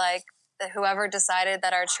be, like whoever decided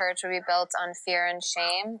that our church would be built on fear and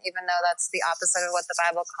shame, even though that's the opposite of what the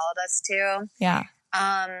Bible called us to. Yeah.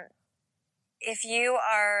 If you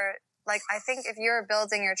are, like, I think if you're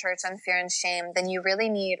building your church on fear and shame, then you really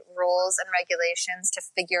need rules and regulations to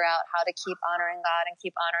figure out how to keep honoring God and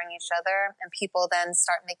keep honoring each other. And people then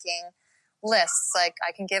start making lists, like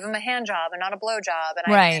I can give him a hand job and not a blow job,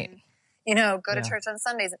 and I can, go to church on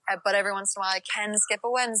Sundays, but every once in a while I can skip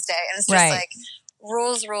a Wednesday. And it's just like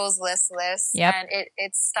rules, list. Yep. And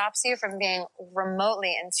it stops you from being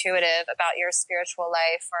remotely intuitive about your spiritual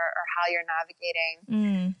life or how you're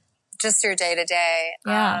navigating just your day to day.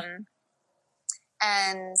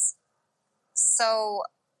 And so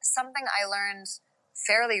something I learned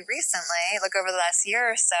fairly recently, like over the last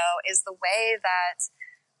year or so, is the way that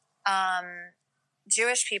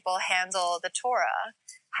Jewish people handle the Torah,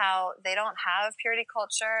 how they don't have purity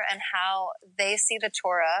culture, and how they see the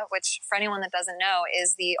Torah, which for anyone that doesn't know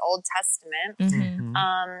is the Old Testament.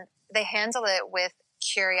 They handle it with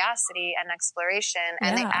curiosity and exploration,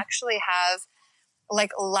 and they actually have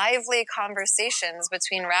like lively conversations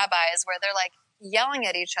between rabbis where they're like yelling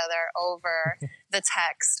at each other over the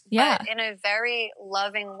text, but in a very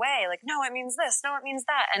loving way. Like, no, it means this. No, it means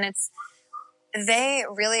that. And they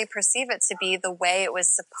really perceive it to be the way it was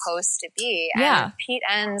supposed to be. And Pete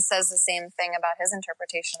Enns says the same thing about his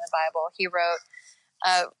interpretation of the Bible. He wrote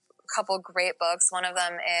a couple great books. One of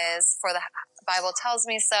them is For the Bible Tells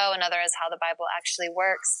Me So. Another is How the Bible Actually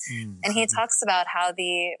Works. And he talks about how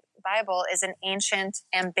the Bible is an ancient,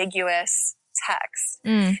 ambiguous text,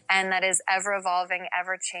 and that is ever evolving,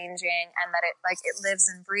 ever changing, and that it lives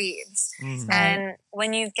and breathes. And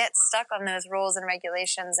when you get stuck on those rules and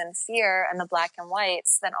regulations and fear and the black and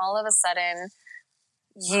whites, then all of a sudden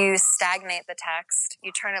you stagnate the text,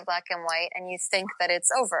 you turn it black and white, and you think that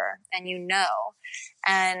it's over, and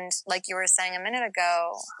and like you were saying a minute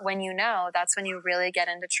ago, when that's when you really get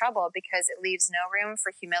into trouble, because it leaves no room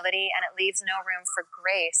for humility, and it leaves no room for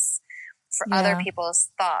grace for other people's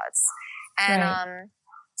thoughts. And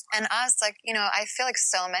us, I feel like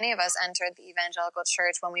so many of us entered the evangelical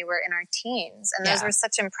church when we were in our teens. And those were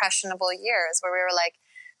such impressionable years where we were like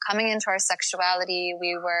coming into our sexuality.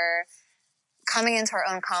 We were coming into our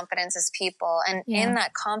own confidence as people. And in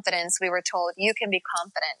that confidence, we were told, you can be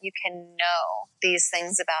confident. You can know these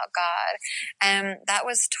things about God. And that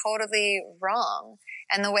was totally wrong.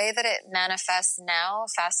 And the way that it manifests now,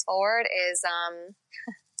 fast forward, is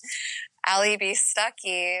Ali B.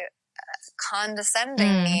 Stuckey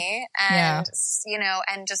condescending me and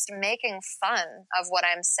and just making fun of what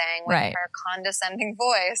I'm saying with her condescending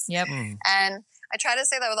voice. And I try to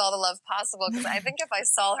say that with all the love possible, because I think if I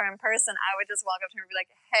saw her in person, I would just walk up to her and be like,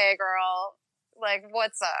 hey girl, like,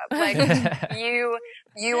 what's up? Like,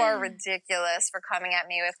 you are ridiculous for coming at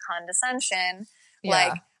me with condescension.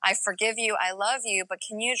 Like, I forgive you, I love you, but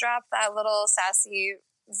can you drop that little sassy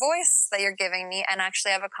voice that you're giving me and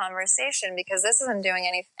actually have a conversation, because this isn't doing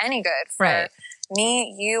any good for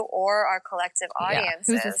me, you, or our collective audiences.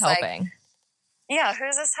 Who's this helping?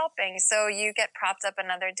 Who's this helping? So you get propped up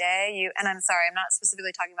another day, and I'm sorry, I'm not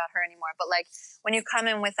specifically talking about her anymore, but like when you come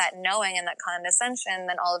in with that knowing and that condescension,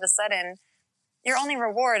 then all of a sudden your only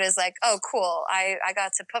reward is like, oh, cool, I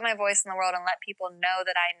got to put my voice in the world and let people know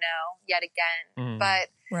that I know yet again. But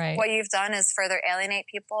what you've done is further alienate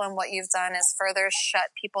people, and what you've done is further shut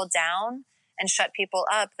people down and shut people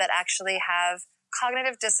up that actually have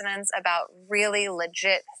cognitive dissonance about really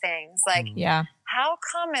legit things. Like, how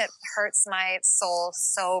come it hurts my soul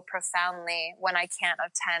so profoundly when I can't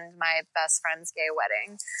attend my best friend's gay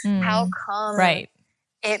wedding? How come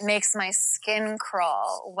it makes my skin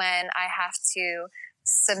crawl when I have to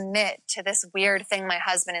submit to this weird thing my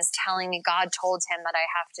husband is telling me God told him that I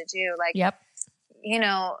have to do? Like,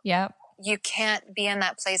 you can't be in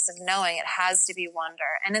that place of knowing. It has to be wonder.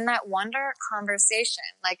 And in that wonder conversation,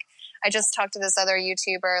 like, I just talked to this other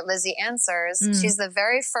YouTuber, Lizzie Answers. She's the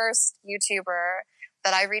very first YouTuber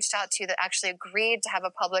that I reached out to that actually agreed to have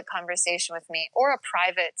a public conversation with me, or a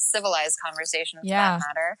private, civilized conversation for that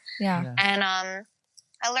matter. And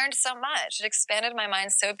I learned so much. It expanded my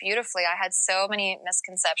mind so beautifully. I had so many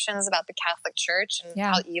misconceptions about the Catholic Church and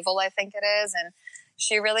how evil I think it is. And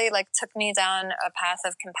she really took me down a path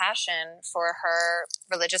of compassion for her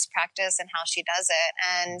religious practice and how she does it.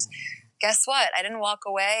 And guess what? I didn't walk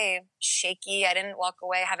away shaky. I didn't walk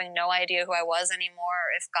away having no idea who I was anymore,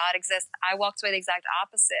 or if God exists. I walked away the exact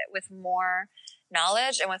opposite, with more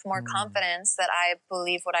knowledge and with more confidence that I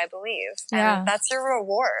believe what I believe. And that's your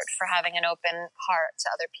reward for having an open heart to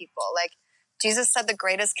other people. Like, Jesus said the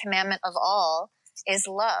greatest commandment of all is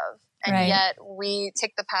love. And yet we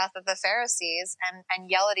take the path of the Pharisees and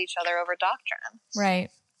yell at each other over doctrine. Right.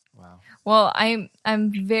 Wow. Well,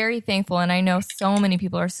 I'm very thankful, and I know so many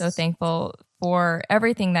people are so thankful for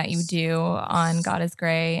everything that you do on God is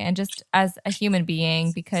Gray, and just as a human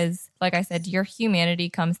being, because like I said, your humanity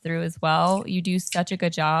comes through as well. You do such a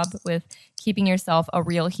good job with keeping yourself a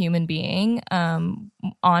real human being on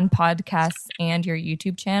podcasts and your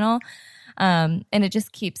YouTube channel. And it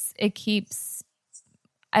just keeps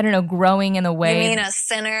I don't know, growing in the way. You mean a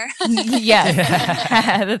sinner? Yes,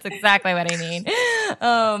 that's exactly what I mean.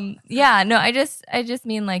 I just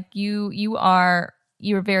mean like you're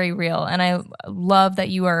very real, and I love that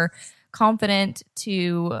you are confident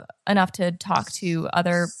enough to talk to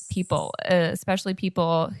other people, especially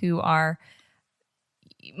people who are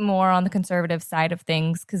more on the conservative side of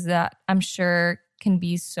things, because that I'm sure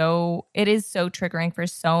it is so triggering for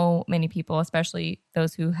so many people, especially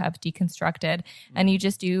those who have deconstructed. And you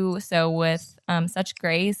just do so with such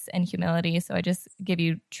grace and humility. So I just give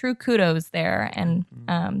you true kudos there. And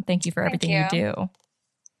thank you for everything you do. Of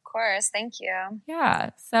course. Thank you.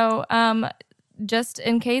 Yeah. So just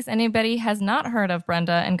in case anybody has not heard of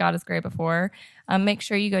Brenda and God is Grey before, make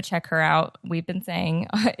sure you go check her out. We've been saying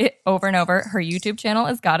it over and over. Her YouTube channel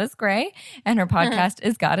is God is Grey, and her podcast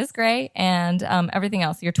is God is Grey, and everything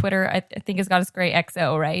else. Your Twitter, I think, is God is Grey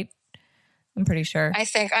XO, right? I'm pretty sure. I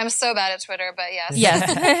think I'm so bad at Twitter, but yes.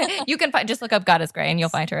 Yes. You can just look up God is Grey and you'll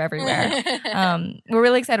find her everywhere. We're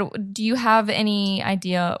really excited. Do you have any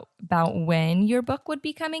idea about when your book would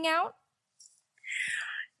be coming out?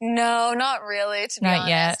 No, not really, to be honest.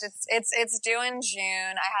 Yet. It's due in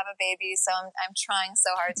June. I have a baby, so I'm trying so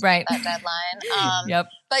hard to right. meet that deadline. Yep.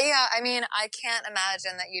 But yeah, I mean, I can't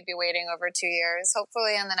imagine that you'd be waiting over 2 years.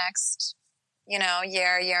 Hopefully in the next,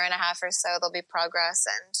 year and a half or so, there'll be progress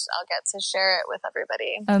and I'll get to share it with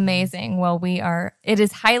everybody. Amazing. Well, it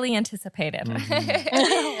is highly anticipated.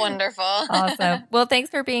 Wonderful. Awesome. Well, thanks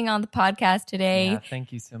for being on the podcast today. Yeah,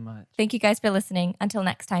 thank you so much. Thank you guys for listening. Until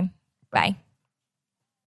next time. Bye.